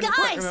just Hey couldn't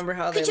quite guys, remember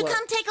how could they you look.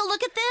 come take a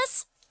look at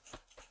this?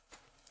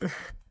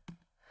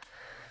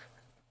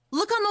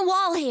 Look on the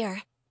wall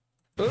here.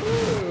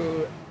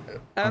 Ooh,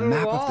 A on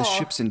map of wall. the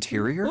ship's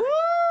interior?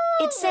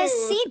 It says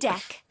C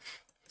deck.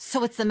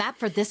 So it's the map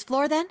for this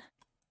floor then?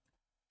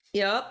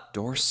 Yep.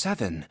 Door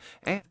 7.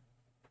 And...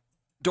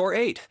 Door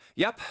 8.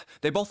 Yep,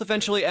 they both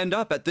eventually end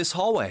up at this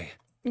hallway.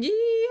 Yeah.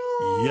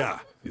 Yeah,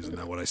 isn't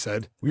that what I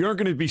said? We aren't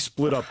going to be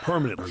split up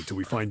permanently till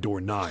we find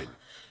door 9.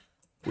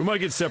 We might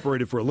get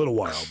separated for a little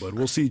while, but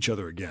we'll see each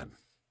other again.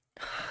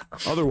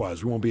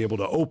 Otherwise, we won't be able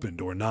to open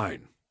door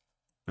 9.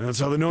 And that's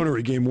how the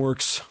nonary game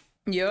works.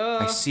 Yeah.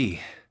 I see.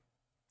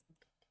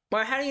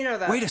 Well, how do you know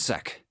that? Wait a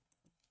sec.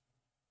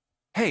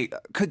 Hey,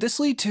 could this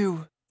lead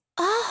to...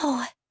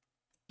 Oh,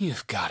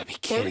 You've got to be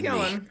Where are we kidding me.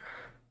 going?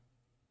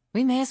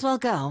 We may as well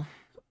go.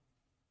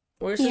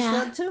 Where's this Yeah.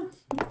 led to?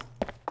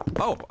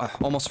 Oh,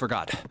 almost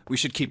forgot. We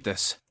should keep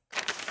this.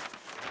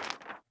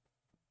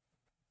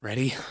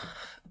 Ready?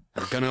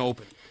 We're gonna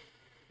open.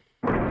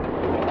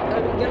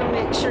 Are we gonna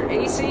make sure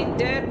AC ain't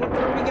dead? Where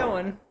are we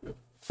going?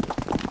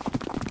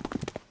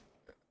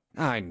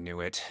 I knew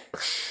it.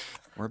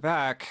 We're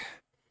back.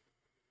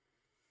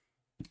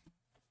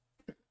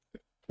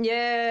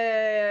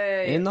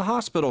 Yay! In the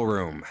hospital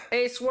room.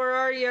 Ace, where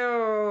are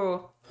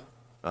you?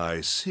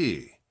 I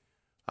see.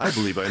 I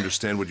believe I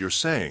understand what you're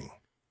saying.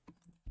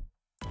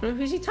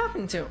 Who's he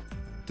talking to?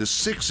 The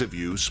 6 of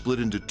you split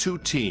into 2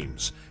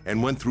 teams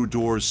and went through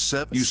doors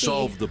 7. You See.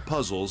 solved the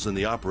puzzles in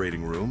the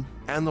operating room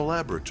and the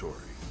laboratory.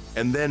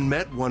 and then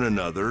met one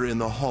another in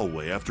the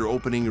hallway after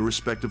opening your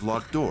respective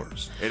locked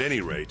doors. At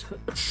any rate,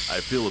 I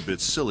feel a bit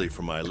silly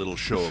for my little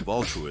show of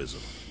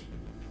altruism.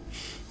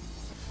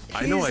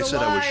 I know I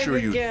said I was sure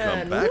you'd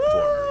come back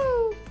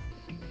for me.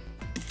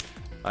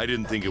 I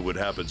didn't think it would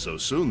happen so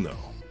soon, though.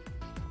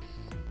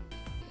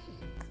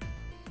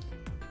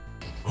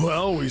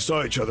 Well, we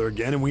saw each other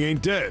again and we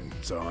ain't dead,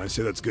 so I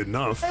say that's good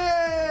enough.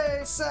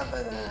 Hey,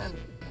 7.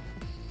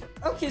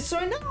 Okay, so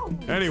I know.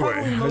 Anyway,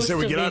 probably I most say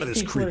we get of out of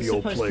these this people are creepy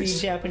old supposed to be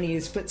place.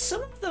 Japanese, but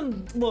some of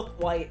them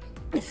look white.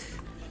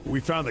 We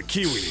found the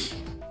key we need.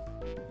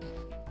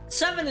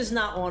 7 is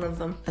not one of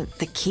them.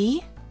 The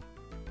key?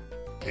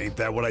 Ain't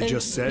that what I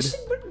just said?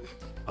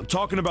 I'm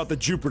talking about the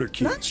Jupiter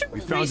key. Not sure We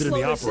what found it in the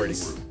Reese operating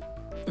Lotus is. room.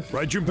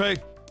 Right,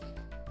 Junpei?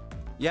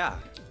 Yeah.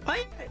 Oh,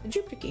 yeah,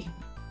 Jupiter key.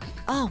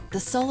 Oh, the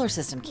solar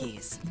system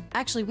keys.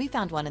 Actually, we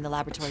found one in the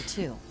laboratory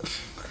too.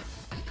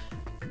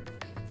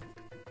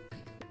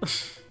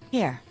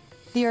 Here,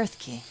 the Earth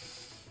key.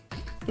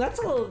 That's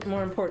a little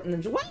more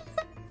important than what?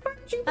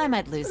 I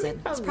might lose it.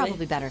 It's Probably.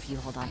 probably better if you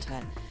hold on to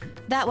it.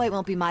 That way it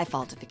won't be my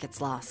fault if it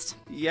gets lost.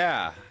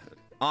 Yeah.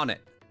 On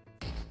it.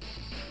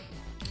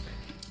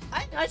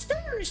 I still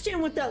don't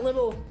understand what that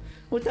little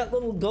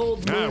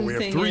gold moon we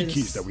have thing 3 is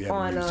keys that we haven't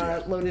on used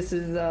yet.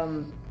 Lotus's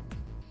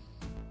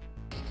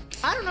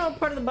I don't know what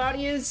part of the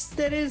body is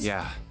that is.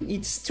 Yeah.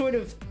 It's sort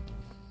of,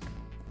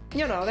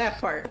 you know, that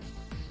part.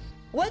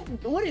 What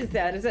is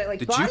that? Is that like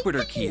The body Jupiter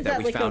paint? key Is that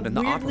we like found a in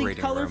the weirdly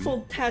operating room.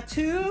 colorful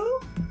tattoo?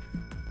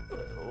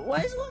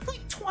 Why does it look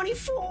like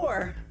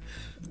 24?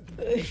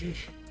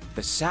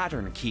 The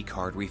Saturn key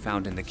card we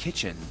found in the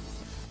kitchen.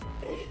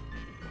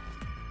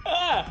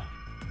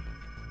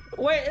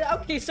 Wait,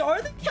 okay, so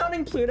are they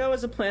counting Pluto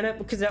as a planet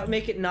because that would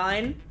make it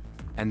 9?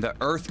 And the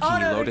Earth key Oh,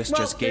 no, Lotus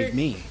well, just gave they're-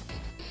 me.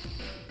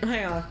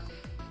 Hang on.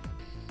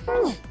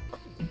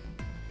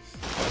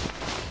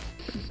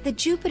 The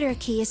Jupiter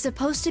key is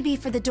supposed to be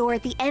for the door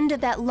at the end of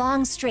that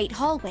long straight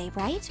hallway,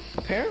 right?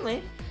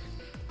 Apparently.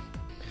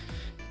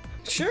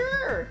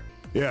 Sure.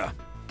 Yeah.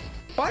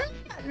 Why do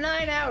we got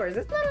 9 hours?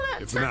 That's not a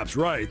lot. If the map's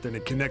right, then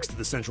it connects to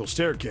the central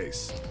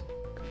staircase.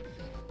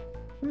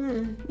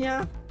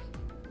 Yeah.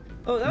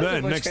 Oh, that was a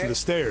Then, voice next to crack. the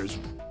stairs,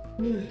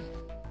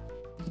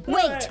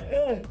 Wait!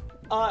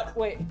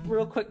 Wait,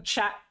 real quick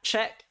chat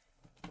check.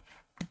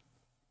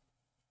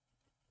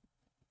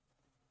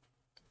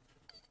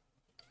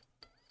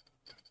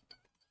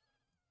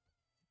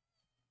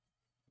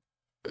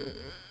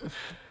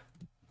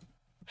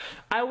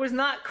 I was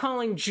not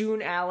calling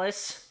June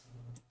Alice.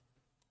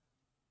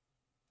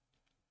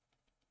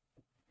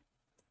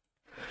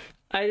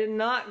 I did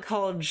not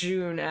call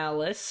June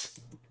Alice.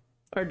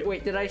 Or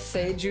wait, did I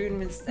say June?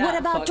 What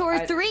about fuck, door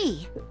I-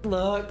 3?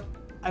 Look,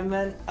 I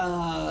meant,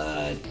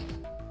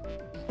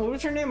 what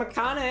was her name?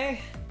 Akane?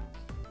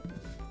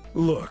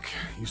 look,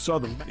 you saw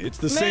them. It's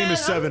the same Man,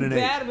 as 7 I'm and 8.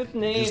 bad with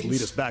names. Just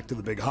lead us back to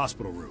the big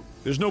hospital room.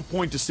 There's no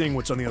point to seeing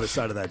what's on the other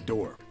side of that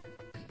door.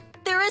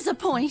 There is a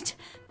point.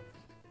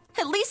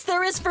 At least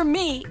there is for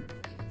me.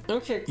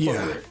 Okay, Yeah,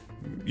 Clover.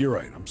 you're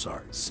right. I'm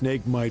sorry.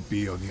 Snake might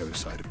be on the other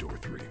side of door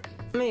 3.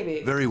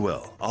 Maybe. Very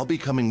well. I'll be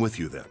coming with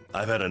you then.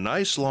 I've had a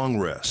nice long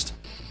rest.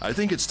 I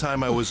think it's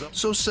time I was up.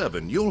 So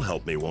 7, you'll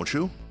help me, won't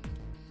you?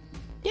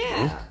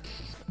 Yeah.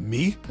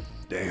 Me?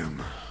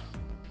 Damn.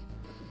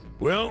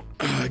 Well,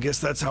 I guess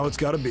that's how it's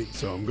gotta be.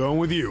 So I'm going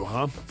with you,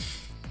 huh?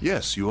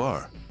 Yes, you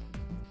are.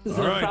 Is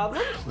All there a right.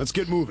 problem? Let's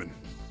get moving.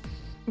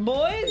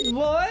 Boys,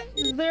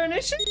 is there an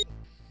issue?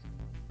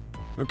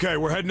 Okay,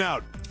 we're heading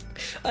out.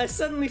 I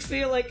suddenly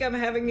feel like I'm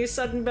having a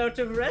sudden bout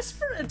of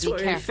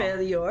respiratory careful.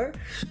 failure.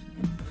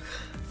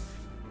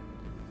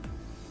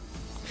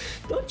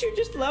 Don't you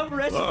just love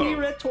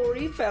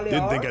respiratory failure?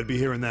 Didn't think I'd be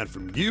hearing that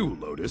from you,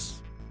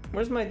 Lotus.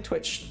 Where's my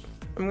Twitch?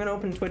 I'm gonna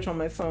open Twitch on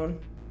my phone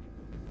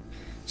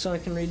so I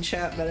can read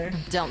chat better.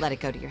 Don't let it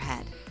go to your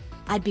head.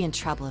 I'd be in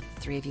trouble if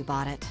the 3 of you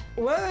bought it.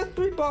 What?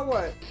 We bought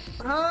what?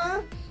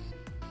 Huh?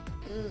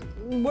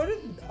 What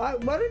did I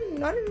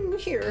didn't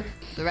hear.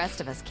 The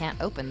rest of us can't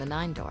open the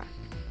 9 door.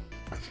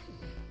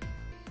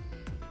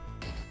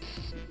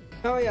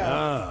 Oh yeah.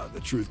 Ah, the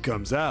truth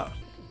comes out.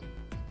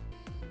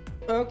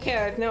 Okay,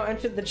 I've now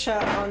entered the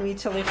chat on me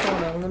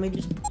telephone. Let me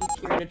just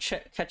click here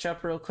to catch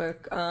up real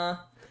quick.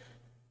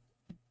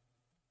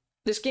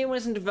 This game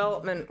was in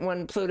development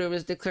when Pluto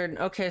was declared.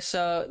 Okay,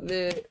 so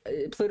the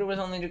Pluto was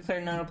only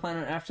declared not a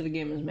planet after the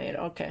game was made.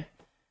 Okay.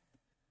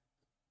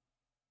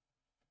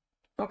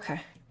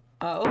 Okay.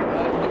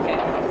 Okay.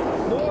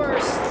 More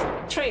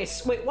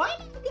Trace. Wait, why are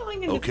you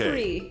going into Okay,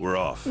 3? we're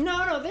off.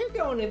 No, they're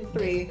going into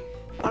 3,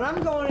 and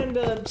I'm going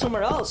into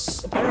somewhere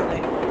else.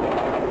 Apparently.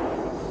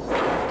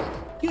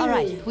 All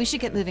right, we should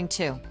get moving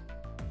too.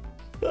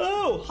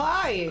 Oh,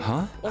 hi.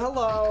 Huh?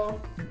 Hello.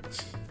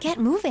 Get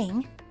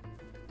moving.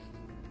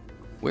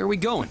 Where are we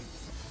going?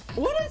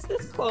 What is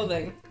this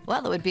clothing?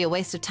 Well, it would be a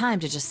waste of time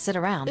to just sit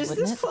around, Is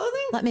wouldn't this it?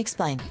 clothing? Let me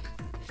explain.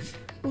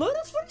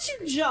 Lotus, what's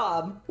your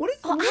job? What is?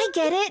 Oh, I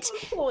get it.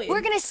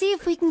 We're gonna see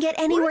if we can get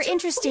anywhere Where's your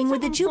interesting place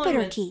with the of Jupiter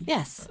employment? key.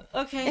 Yes.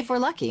 Okay. If we're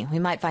lucky, we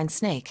might find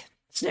Snake.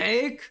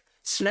 Snake.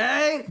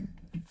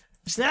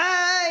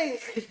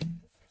 Snake!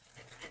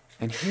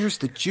 And here's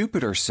the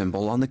Jupiter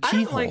symbol on the I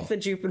keyhole. don't like the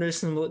Jupiter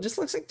symbol. It just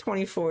looks like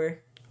 24.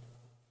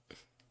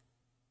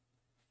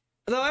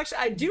 Though actually,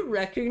 I do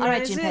recognize All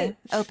right, Junpei, it.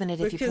 open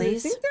it if you because I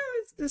please. think that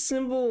was the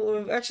symbol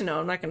of. Actually, no,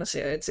 I'm not gonna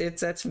say it.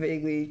 That's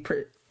vaguely.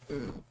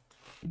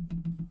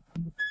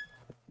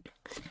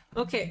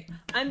 Okay,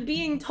 I'm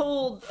being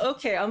told.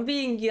 Okay, I'm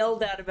being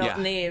yelled at about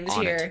Yeah, names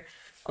on here it.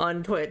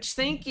 on Twitch.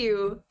 Thank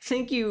you,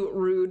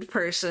 rude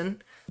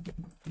person.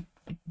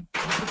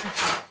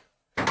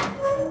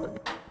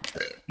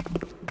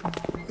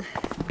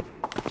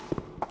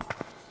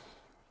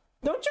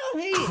 Don't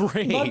y'all hate bug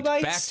Great.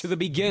 bites? Back to the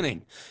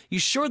beginning. You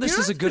sure this You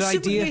know is a what good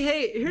specifically idea?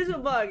 Hate? Here's a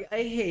bug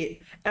I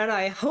hate, and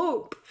I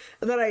hope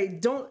that I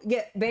don't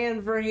get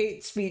banned for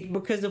hate speech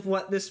because of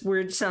what this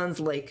word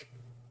sounds like.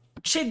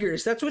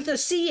 Chiggers. That's with a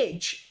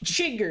CH.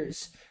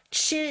 Chiggers.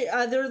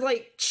 They're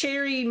like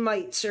cherry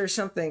mites or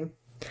something.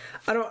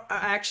 I don't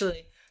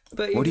actually.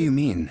 But What do you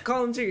mean?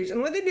 Call them chiggers.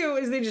 And what they do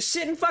is they just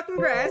sit in fucking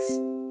grass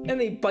and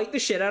they bite the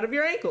shit out of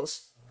your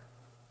ankles.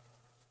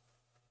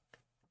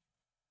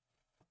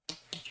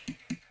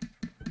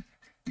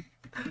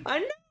 I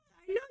know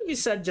you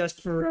said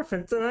just for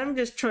reference, and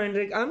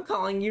I'm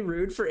calling you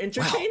rude for Well,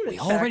 entertainment. we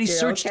already factor,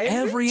 searched okay,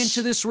 every bitch? inch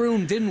of this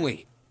room, didn't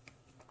we?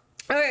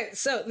 Okay,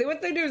 so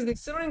what they do is they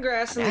sit on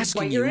grass and I'm they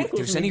asking bite your you if ankles.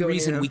 there's when you any go near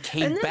reason them. we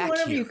came and then back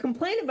whenever here. you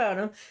complain about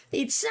them,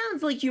 it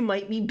sounds like you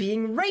might be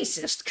being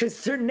racist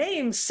because their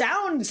name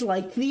sounds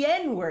like the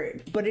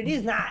N-word, but it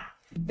is not.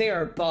 They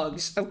are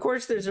bugs. Of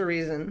course, there's a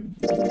reason.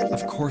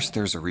 Of course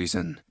there's a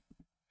reason.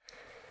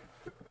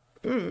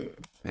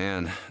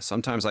 Man,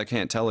 sometimes I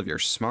can't tell if you're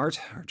smart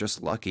or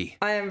just lucky.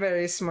 I am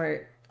very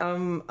smart.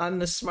 I'm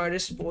the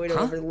smartest boy to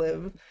ever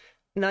live.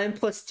 9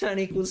 +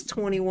 10 =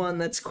 21.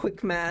 That's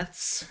quick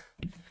maths.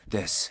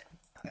 This.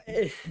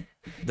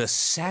 The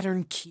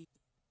Saturn key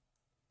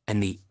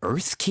and the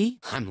Earth key?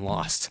 I'm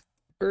lost.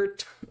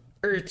 Ert.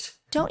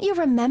 Don't you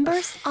remember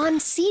on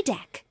C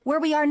deck, where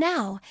we are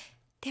now?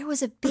 There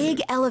was a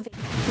big elevator.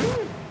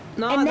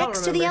 No, I And don't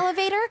next to the remember.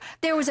 elevator,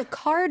 there was a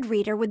card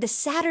reader with the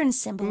Saturn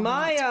symbol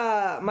on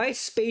it. My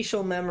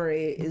spatial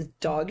memory is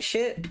dog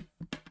shit.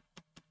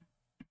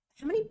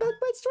 How many bug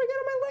bites do I got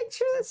on my legs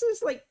here?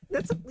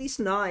 That's at least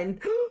 9.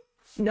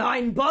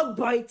 9 bug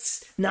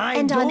bites. 9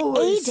 And on A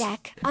boys.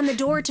 deck, on the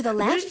door to the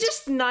There's left,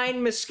 just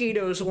 9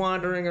 mosquitoes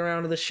wandering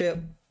around the ship.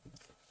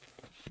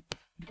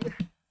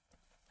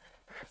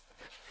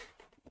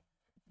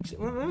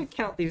 Let me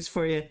count these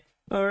for you.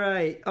 All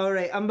right.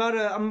 I'm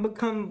gonna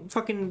become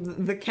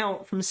fucking the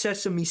Count from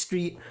Sesame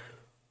Street.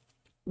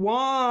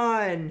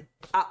 1.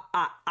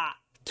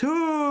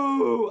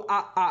 2.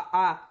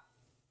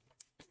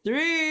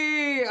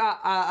 3.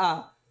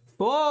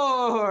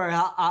 4.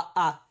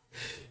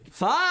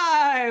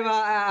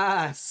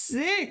 5.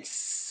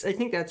 6. I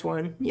think that's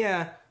 1.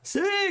 Yeah.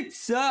 6.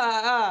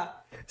 7.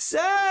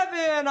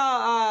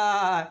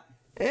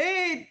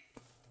 8.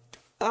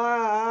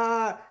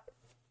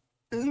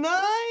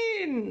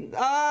 9.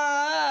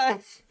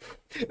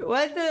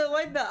 What the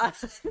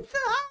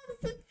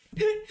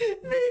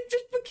it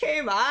just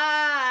became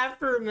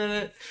after a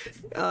minute.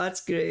 Oh,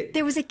 that's great.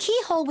 there was a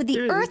keyhole with the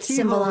There's a Earth keyhole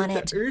symbol with on the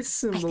it. Earth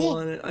symbol think.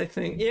 on it, I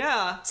think.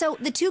 Yeah. So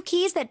the 2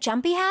 keys that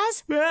Jumpy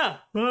has? Yeah.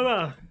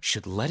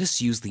 Should let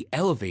us use the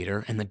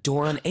elevator and the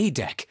door on A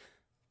deck.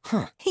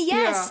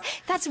 Yes,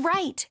 that's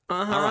right.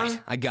 All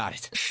right, I got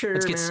it. Sure,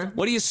 Let's get. man.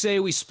 What do you say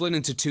we split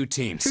into 2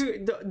 teams?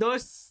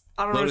 Those.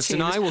 I don't know. Lotus and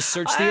teams. I will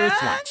search the Earth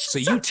one, just so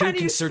you stop two trying to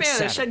can use search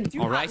Spanish. Saturn. I do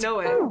All not right? know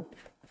it.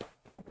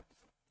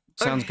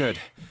 Sounds good.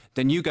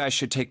 Then you guys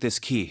should take this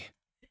key.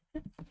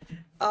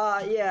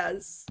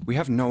 Yes. We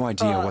have no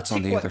idea what's on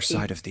take the what other key?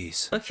 side of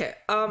these. Okay.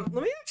 Let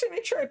me actually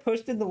make sure I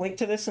posted the link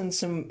to this in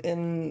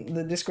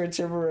the Discord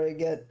server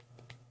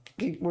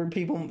where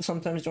people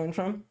sometimes join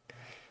from.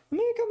 Let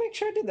me go make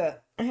sure I did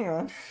that. Hang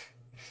on.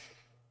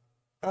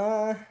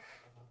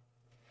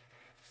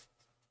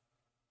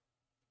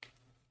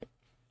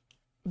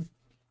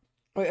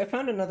 Wait, I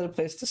found another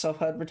place to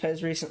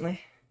self-advertise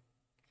recently.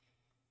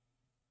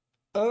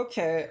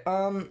 Okay,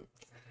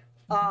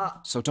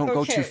 So don't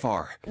go too okay.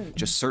 far.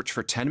 Just search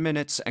for 10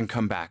 minutes and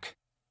come back.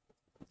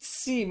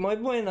 sí, muy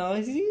bueno.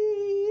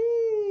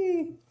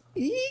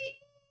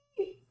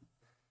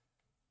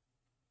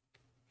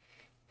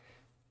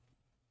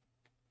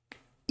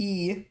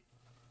 E.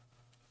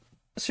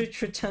 Search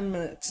for 10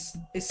 minutes.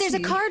 There's a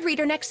card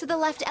reader next to the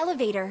left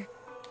elevator.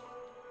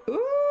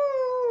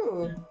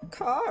 Ooh,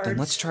 cards. Then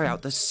let's try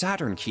out the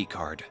Saturn key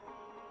card.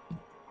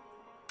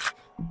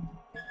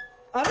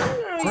 I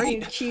don't know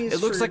Great. any keys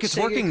It looks for like it's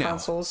Sega working now.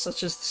 consoles,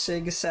 such as the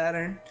Sega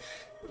Saturn,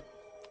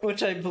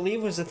 which I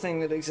believe was a thing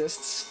that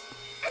exists.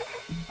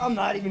 I'm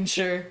not even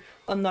sure.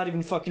 I'm not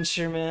even fucking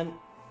sure, man.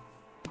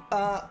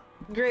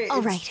 Great. All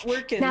it's right.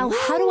 working. Now,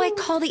 how do I Woo!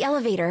 call the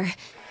elevator?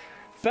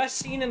 Best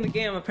scene in the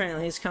game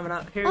apparently is coming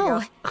up. Here we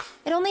Oh, go.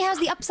 it only has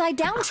the upside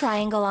down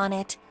triangle on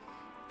it.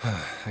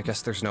 I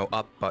guess there's no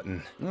up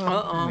button.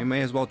 Uh-oh. We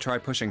may as well try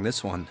pushing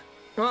this one.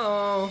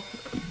 Uh-oh.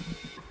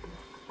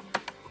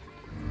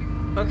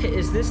 Okay,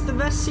 is this the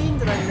best scene?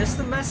 Did I miss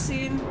the best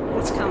scene?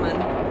 What's coming?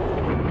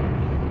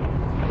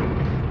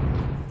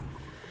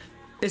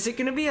 Is it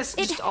gonna be us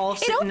just all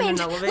sitting in an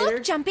elevator?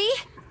 Look, Jumpy.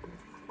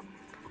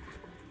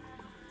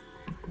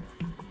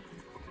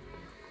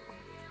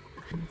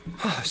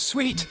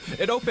 Sweet!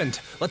 It opened!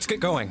 Let's get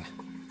going.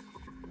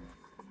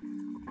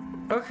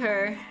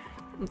 Okay,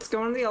 let's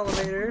go in the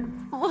elevator.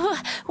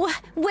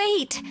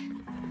 Wait.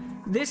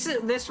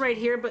 This right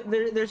here, but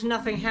there's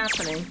nothing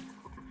happening.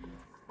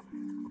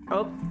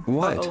 Oh.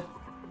 What? Uh-oh.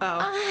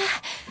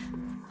 Oh.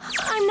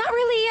 I'm not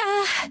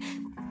really,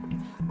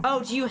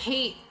 Oh, do you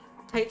hate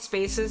tight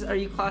spaces? Are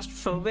you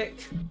claustrophobic?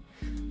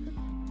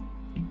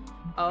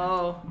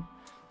 Oh.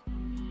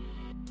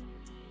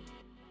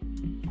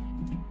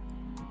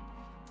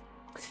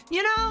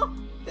 You know,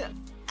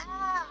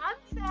 I'm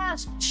gonna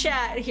ask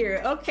chat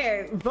here.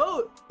 Okay,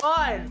 vote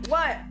on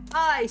what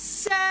I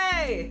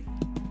say.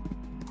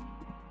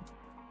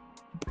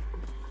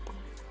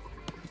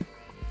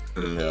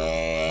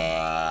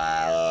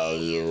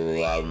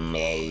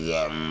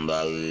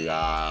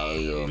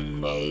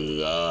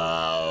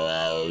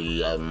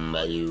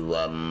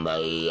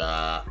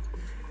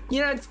 You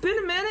know, it's been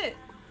a minute,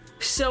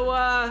 so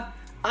I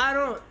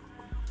don't.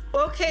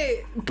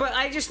 Okay, but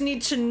I just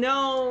need to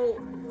know.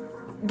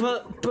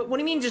 But what do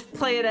you mean just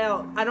play it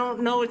out? I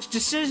don't know which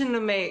decision to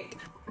make.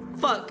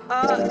 Fuck.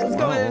 Let's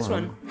go with this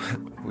one.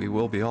 We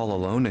will be all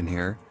alone in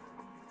here.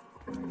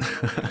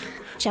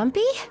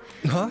 Jumpy?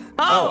 Huh?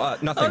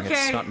 Nothing. okay.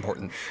 It's not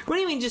important. What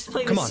do you mean just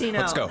play Come the on, scene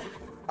let's out? go.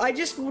 I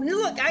just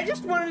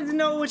wanted to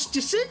know which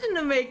decision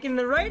to make in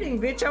the writing,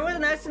 bitch. I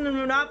wasn't asking them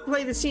to not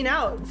play the scene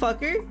out,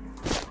 fucker.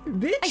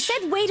 Bitch. I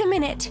said wait a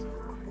minute.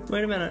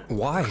 Wait a minute.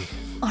 Why?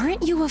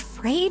 Aren't you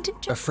afraid?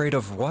 Afraid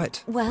of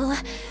what? Well,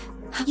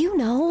 you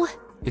know.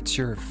 It's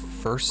your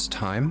first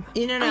time?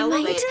 In an I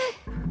elevator?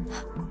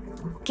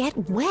 might get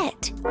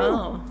wet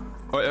Oh.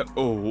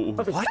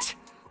 What?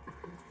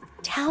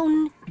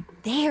 down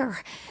there.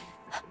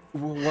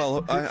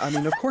 Well, I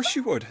mean, of course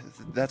you would.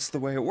 That's the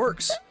way it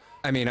works.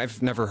 I mean,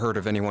 I've never heard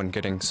of anyone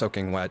getting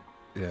soaking wet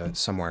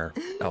somewhere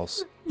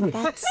else.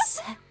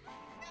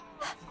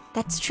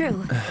 That's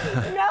true.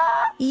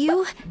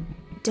 You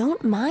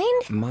don't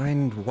mind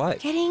Mind what?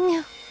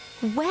 getting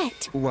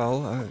wet?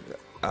 Well,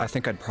 I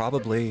think I'd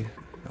probably...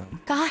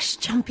 Gosh,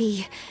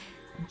 Jumpy,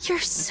 you're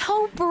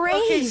so brave.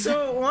 Okay,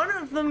 so one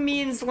of them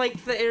means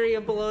like the area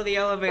below the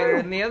elevator,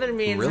 and the other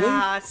means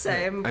Really?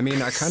 same. I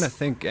mean, I kind of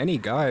think any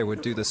guy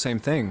would do the same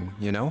thing,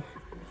 you know?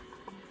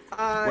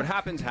 What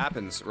happens,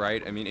 happens,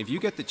 right? I mean, if you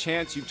get the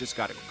chance, you've just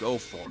got to go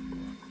for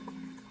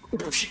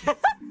it.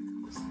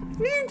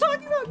 We ain't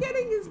talking about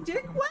getting his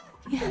dick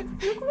wet.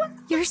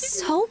 You're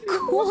so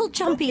cool,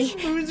 Jumpy.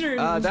 Loser.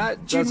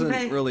 That doesn't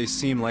Junpei. really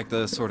seem like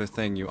the sort of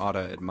thing you ought to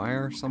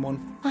admire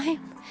someone.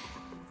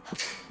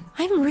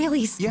 I'm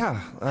really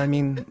Yeah, I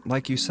mean,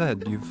 like you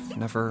said, you've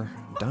never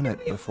done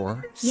it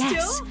before.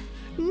 yes. Still?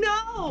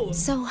 No.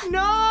 So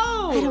No.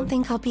 I don't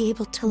think I'll be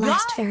able to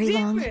last God very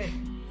damn long, it.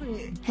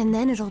 and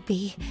then it'll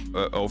be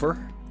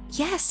Over?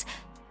 yes.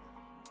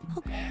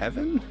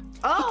 Heaven?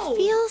 Oh.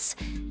 Feels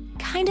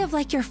kind of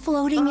like you're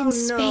floating in no.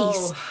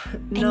 space,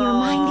 and your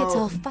mind gets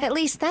all. At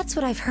least that's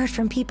what I've heard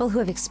from people who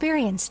have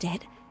experienced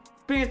it.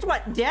 Experience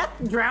what? Death?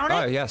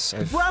 Drowning? Yes,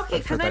 I've Well, okay,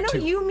 I've heard because I that know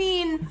too. you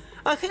mean.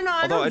 Okay, no,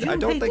 I Although know I Junpei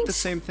don't think the thinks-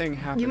 same thing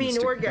happens You mean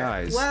to orgasm?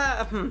 guys.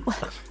 Well,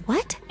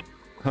 What?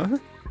 Huh?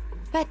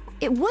 But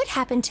it would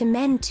happen to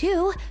men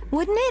too,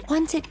 wouldn't it?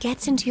 Once it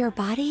gets into your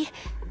body,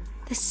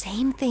 the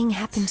same thing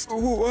happens.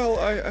 Well,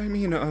 I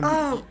mean,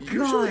 Oh,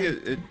 usually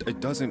God. it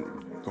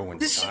doesn't go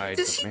inside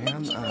does the she man.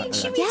 think you mean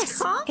she means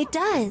Yes, cum? it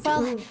does.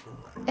 Well,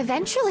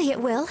 eventually it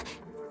will.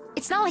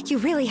 It's not like you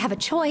really have a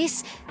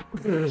choice.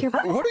 You're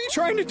What are you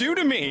trying to do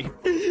to me?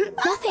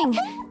 nothing.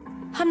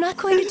 I'm not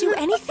going to do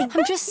anything.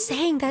 I'm just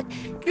saying that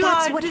that's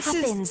God, what this is-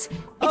 happens.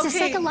 It's a Okay,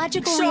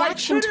 psychological so I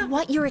reaction to should've-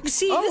 what you're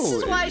See, this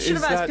is Oh, why I should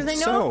have is asked, that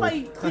because I know so? if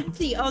I clicked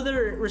the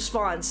other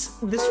response,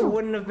 this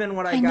wouldn't have been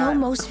what I I got. know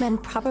most men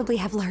probably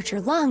have larger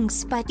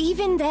lungs, but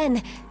even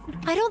then,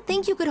 I don't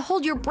think you could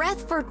hold your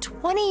breath for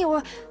 20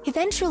 or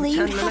eventually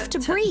 10 you'd have to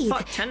minutes- 10 breathe.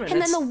 fuck, 10 And then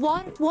minutes. the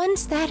water,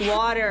 once that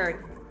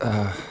Water.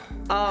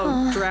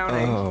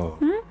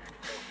 Drowning.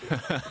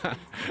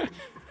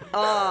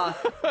 Oh.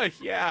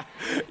 Yeah,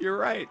 you're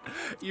right.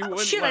 You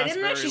wouldn't Shit, I last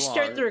didn't very actually long.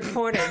 start the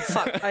recording.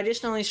 Fuck, I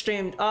just only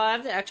streamed. Oh, I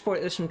have to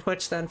export this from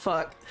Twitch then.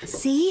 Fuck.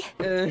 See?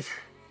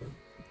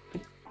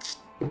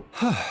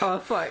 Oh,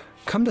 fuck.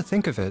 Come to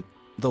think of it,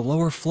 the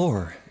lower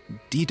floor,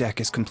 D-deck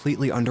is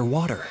completely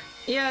underwater.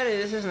 Yeah, it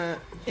is, isn't it?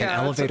 Yeah, An that's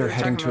what elevator we're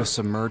heading talking to a about.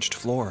 submerged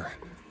floor.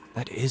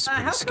 That is pretty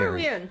How far are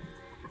scary. we in?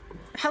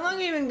 How long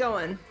have you been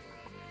going?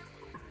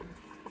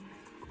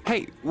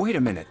 Hey, wait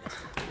a minute.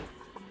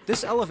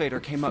 This elevator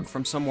came up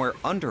from somewhere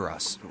under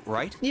us,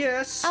 right?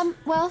 Yes.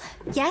 Well,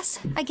 yes,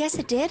 I guess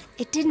it did.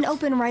 It didn't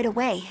open right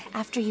away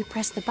after you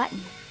pressed the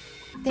button.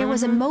 There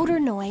was a motor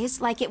noise,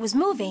 like it was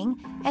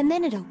moving, and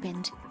then it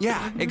opened.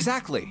 Yeah,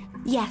 exactly.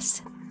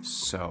 Yes.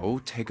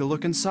 So, take a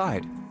look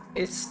inside.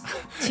 It's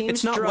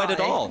It's not wet at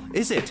all,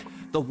 is it?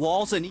 The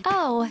walls and...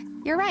 Oh,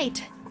 you're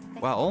right.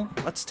 Well,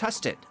 let's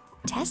test it.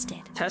 Test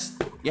it.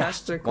 Yeah,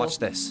 Testicle. watch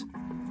this.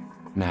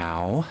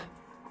 Now,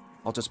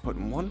 I'll just put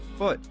one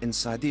foot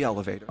inside the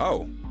elevator.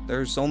 Oh,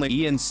 there's only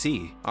E and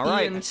C. All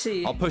right, and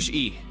C. I'll push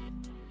E.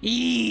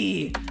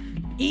 E.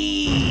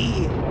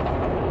 E.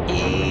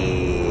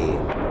 E.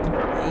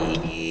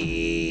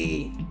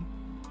 E.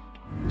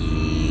 E.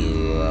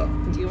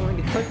 Do you want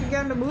me to click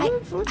again to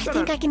move? I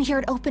think I can hear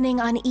it opening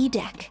on E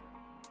deck.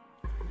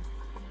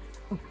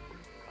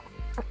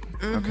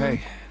 Okay,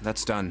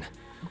 that's done.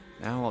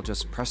 Now I'll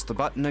just press the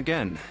button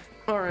again.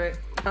 Alright,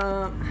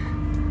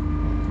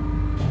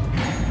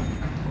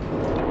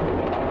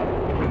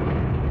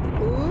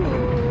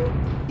 Ooh.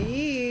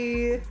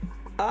 E.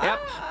 Yep,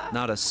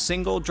 not a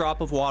single drop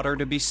of water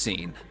to be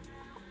seen.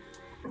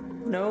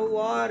 No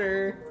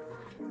water.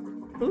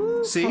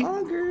 Ooh, See?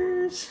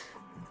 Poggers.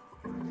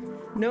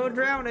 No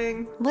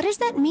drowning. What does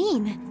that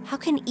mean? How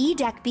can E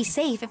deck be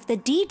safe if the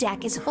D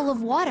deck is full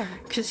of water?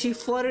 Because he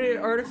flooded it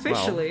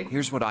artificially. Well,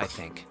 here's what I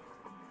think.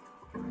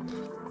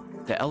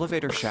 The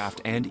elevator shaft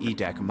and E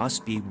deck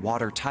must be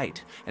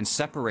watertight and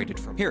separated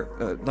from... Here,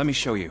 let me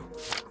show you.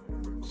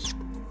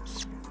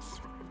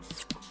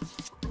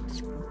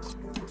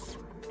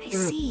 I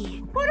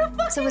see.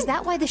 So is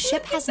that why the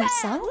ship hasn't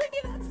sunk? Look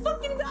at that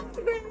fucking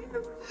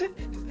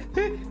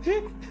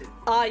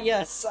diagram.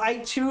 Yes, I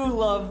too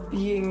love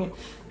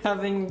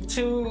having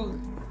two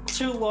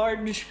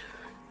large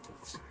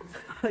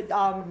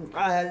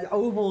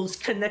ovals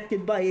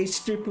connected by a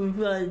strip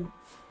of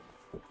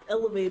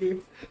elevator.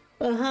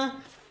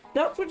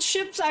 That's what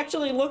ships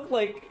actually look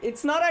like.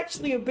 It's not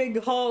actually a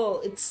big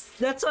hull.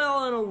 That's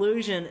all an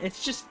illusion.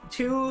 It's just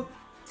two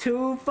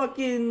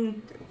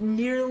fucking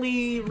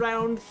nearly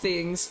round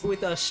things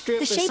with a strip.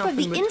 The shape of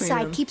the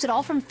inside keeps it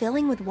all from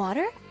filling with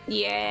water?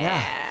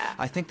 Yeah.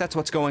 I think that's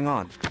what's going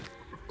on.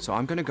 So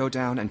I'm gonna go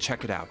down and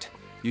check it out.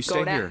 You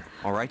stay down. here,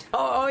 all right?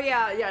 Oh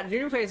yeah.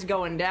 Junipei's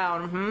going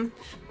down.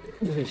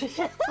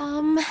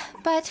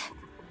 But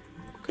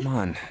Come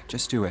on,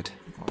 just do it.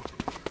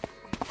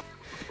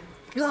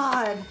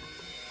 God.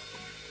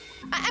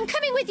 I'm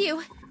coming with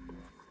you.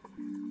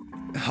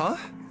 Huh?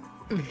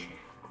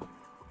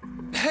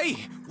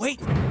 Hey,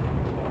 wait!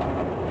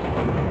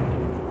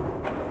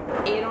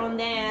 It on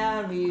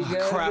down, we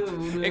go. Crap,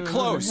 it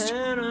closed.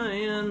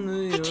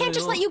 I can't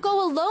just let you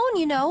go alone,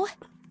 you know.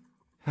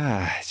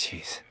 Ah,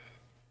 jeez.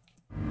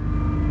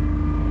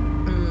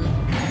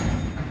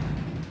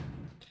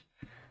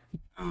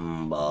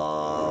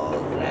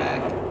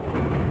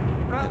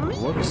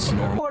 Looks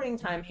normal. Recording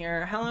time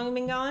here. How long have we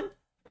been going?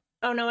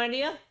 Oh, no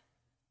idea?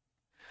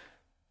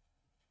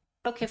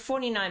 Okay,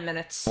 49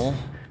 minutes.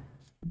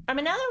 I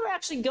mean, now that we're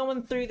actually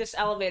going through this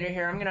elevator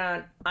here,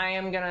 I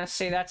am gonna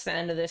say that's the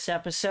end of this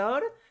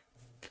episode.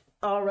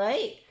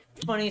 Alright.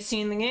 20th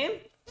scene in the game.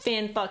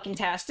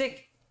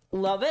 Fan-fucking-tastic.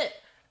 Love it.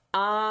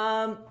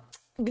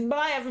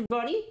 Goodbye,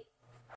 everybody.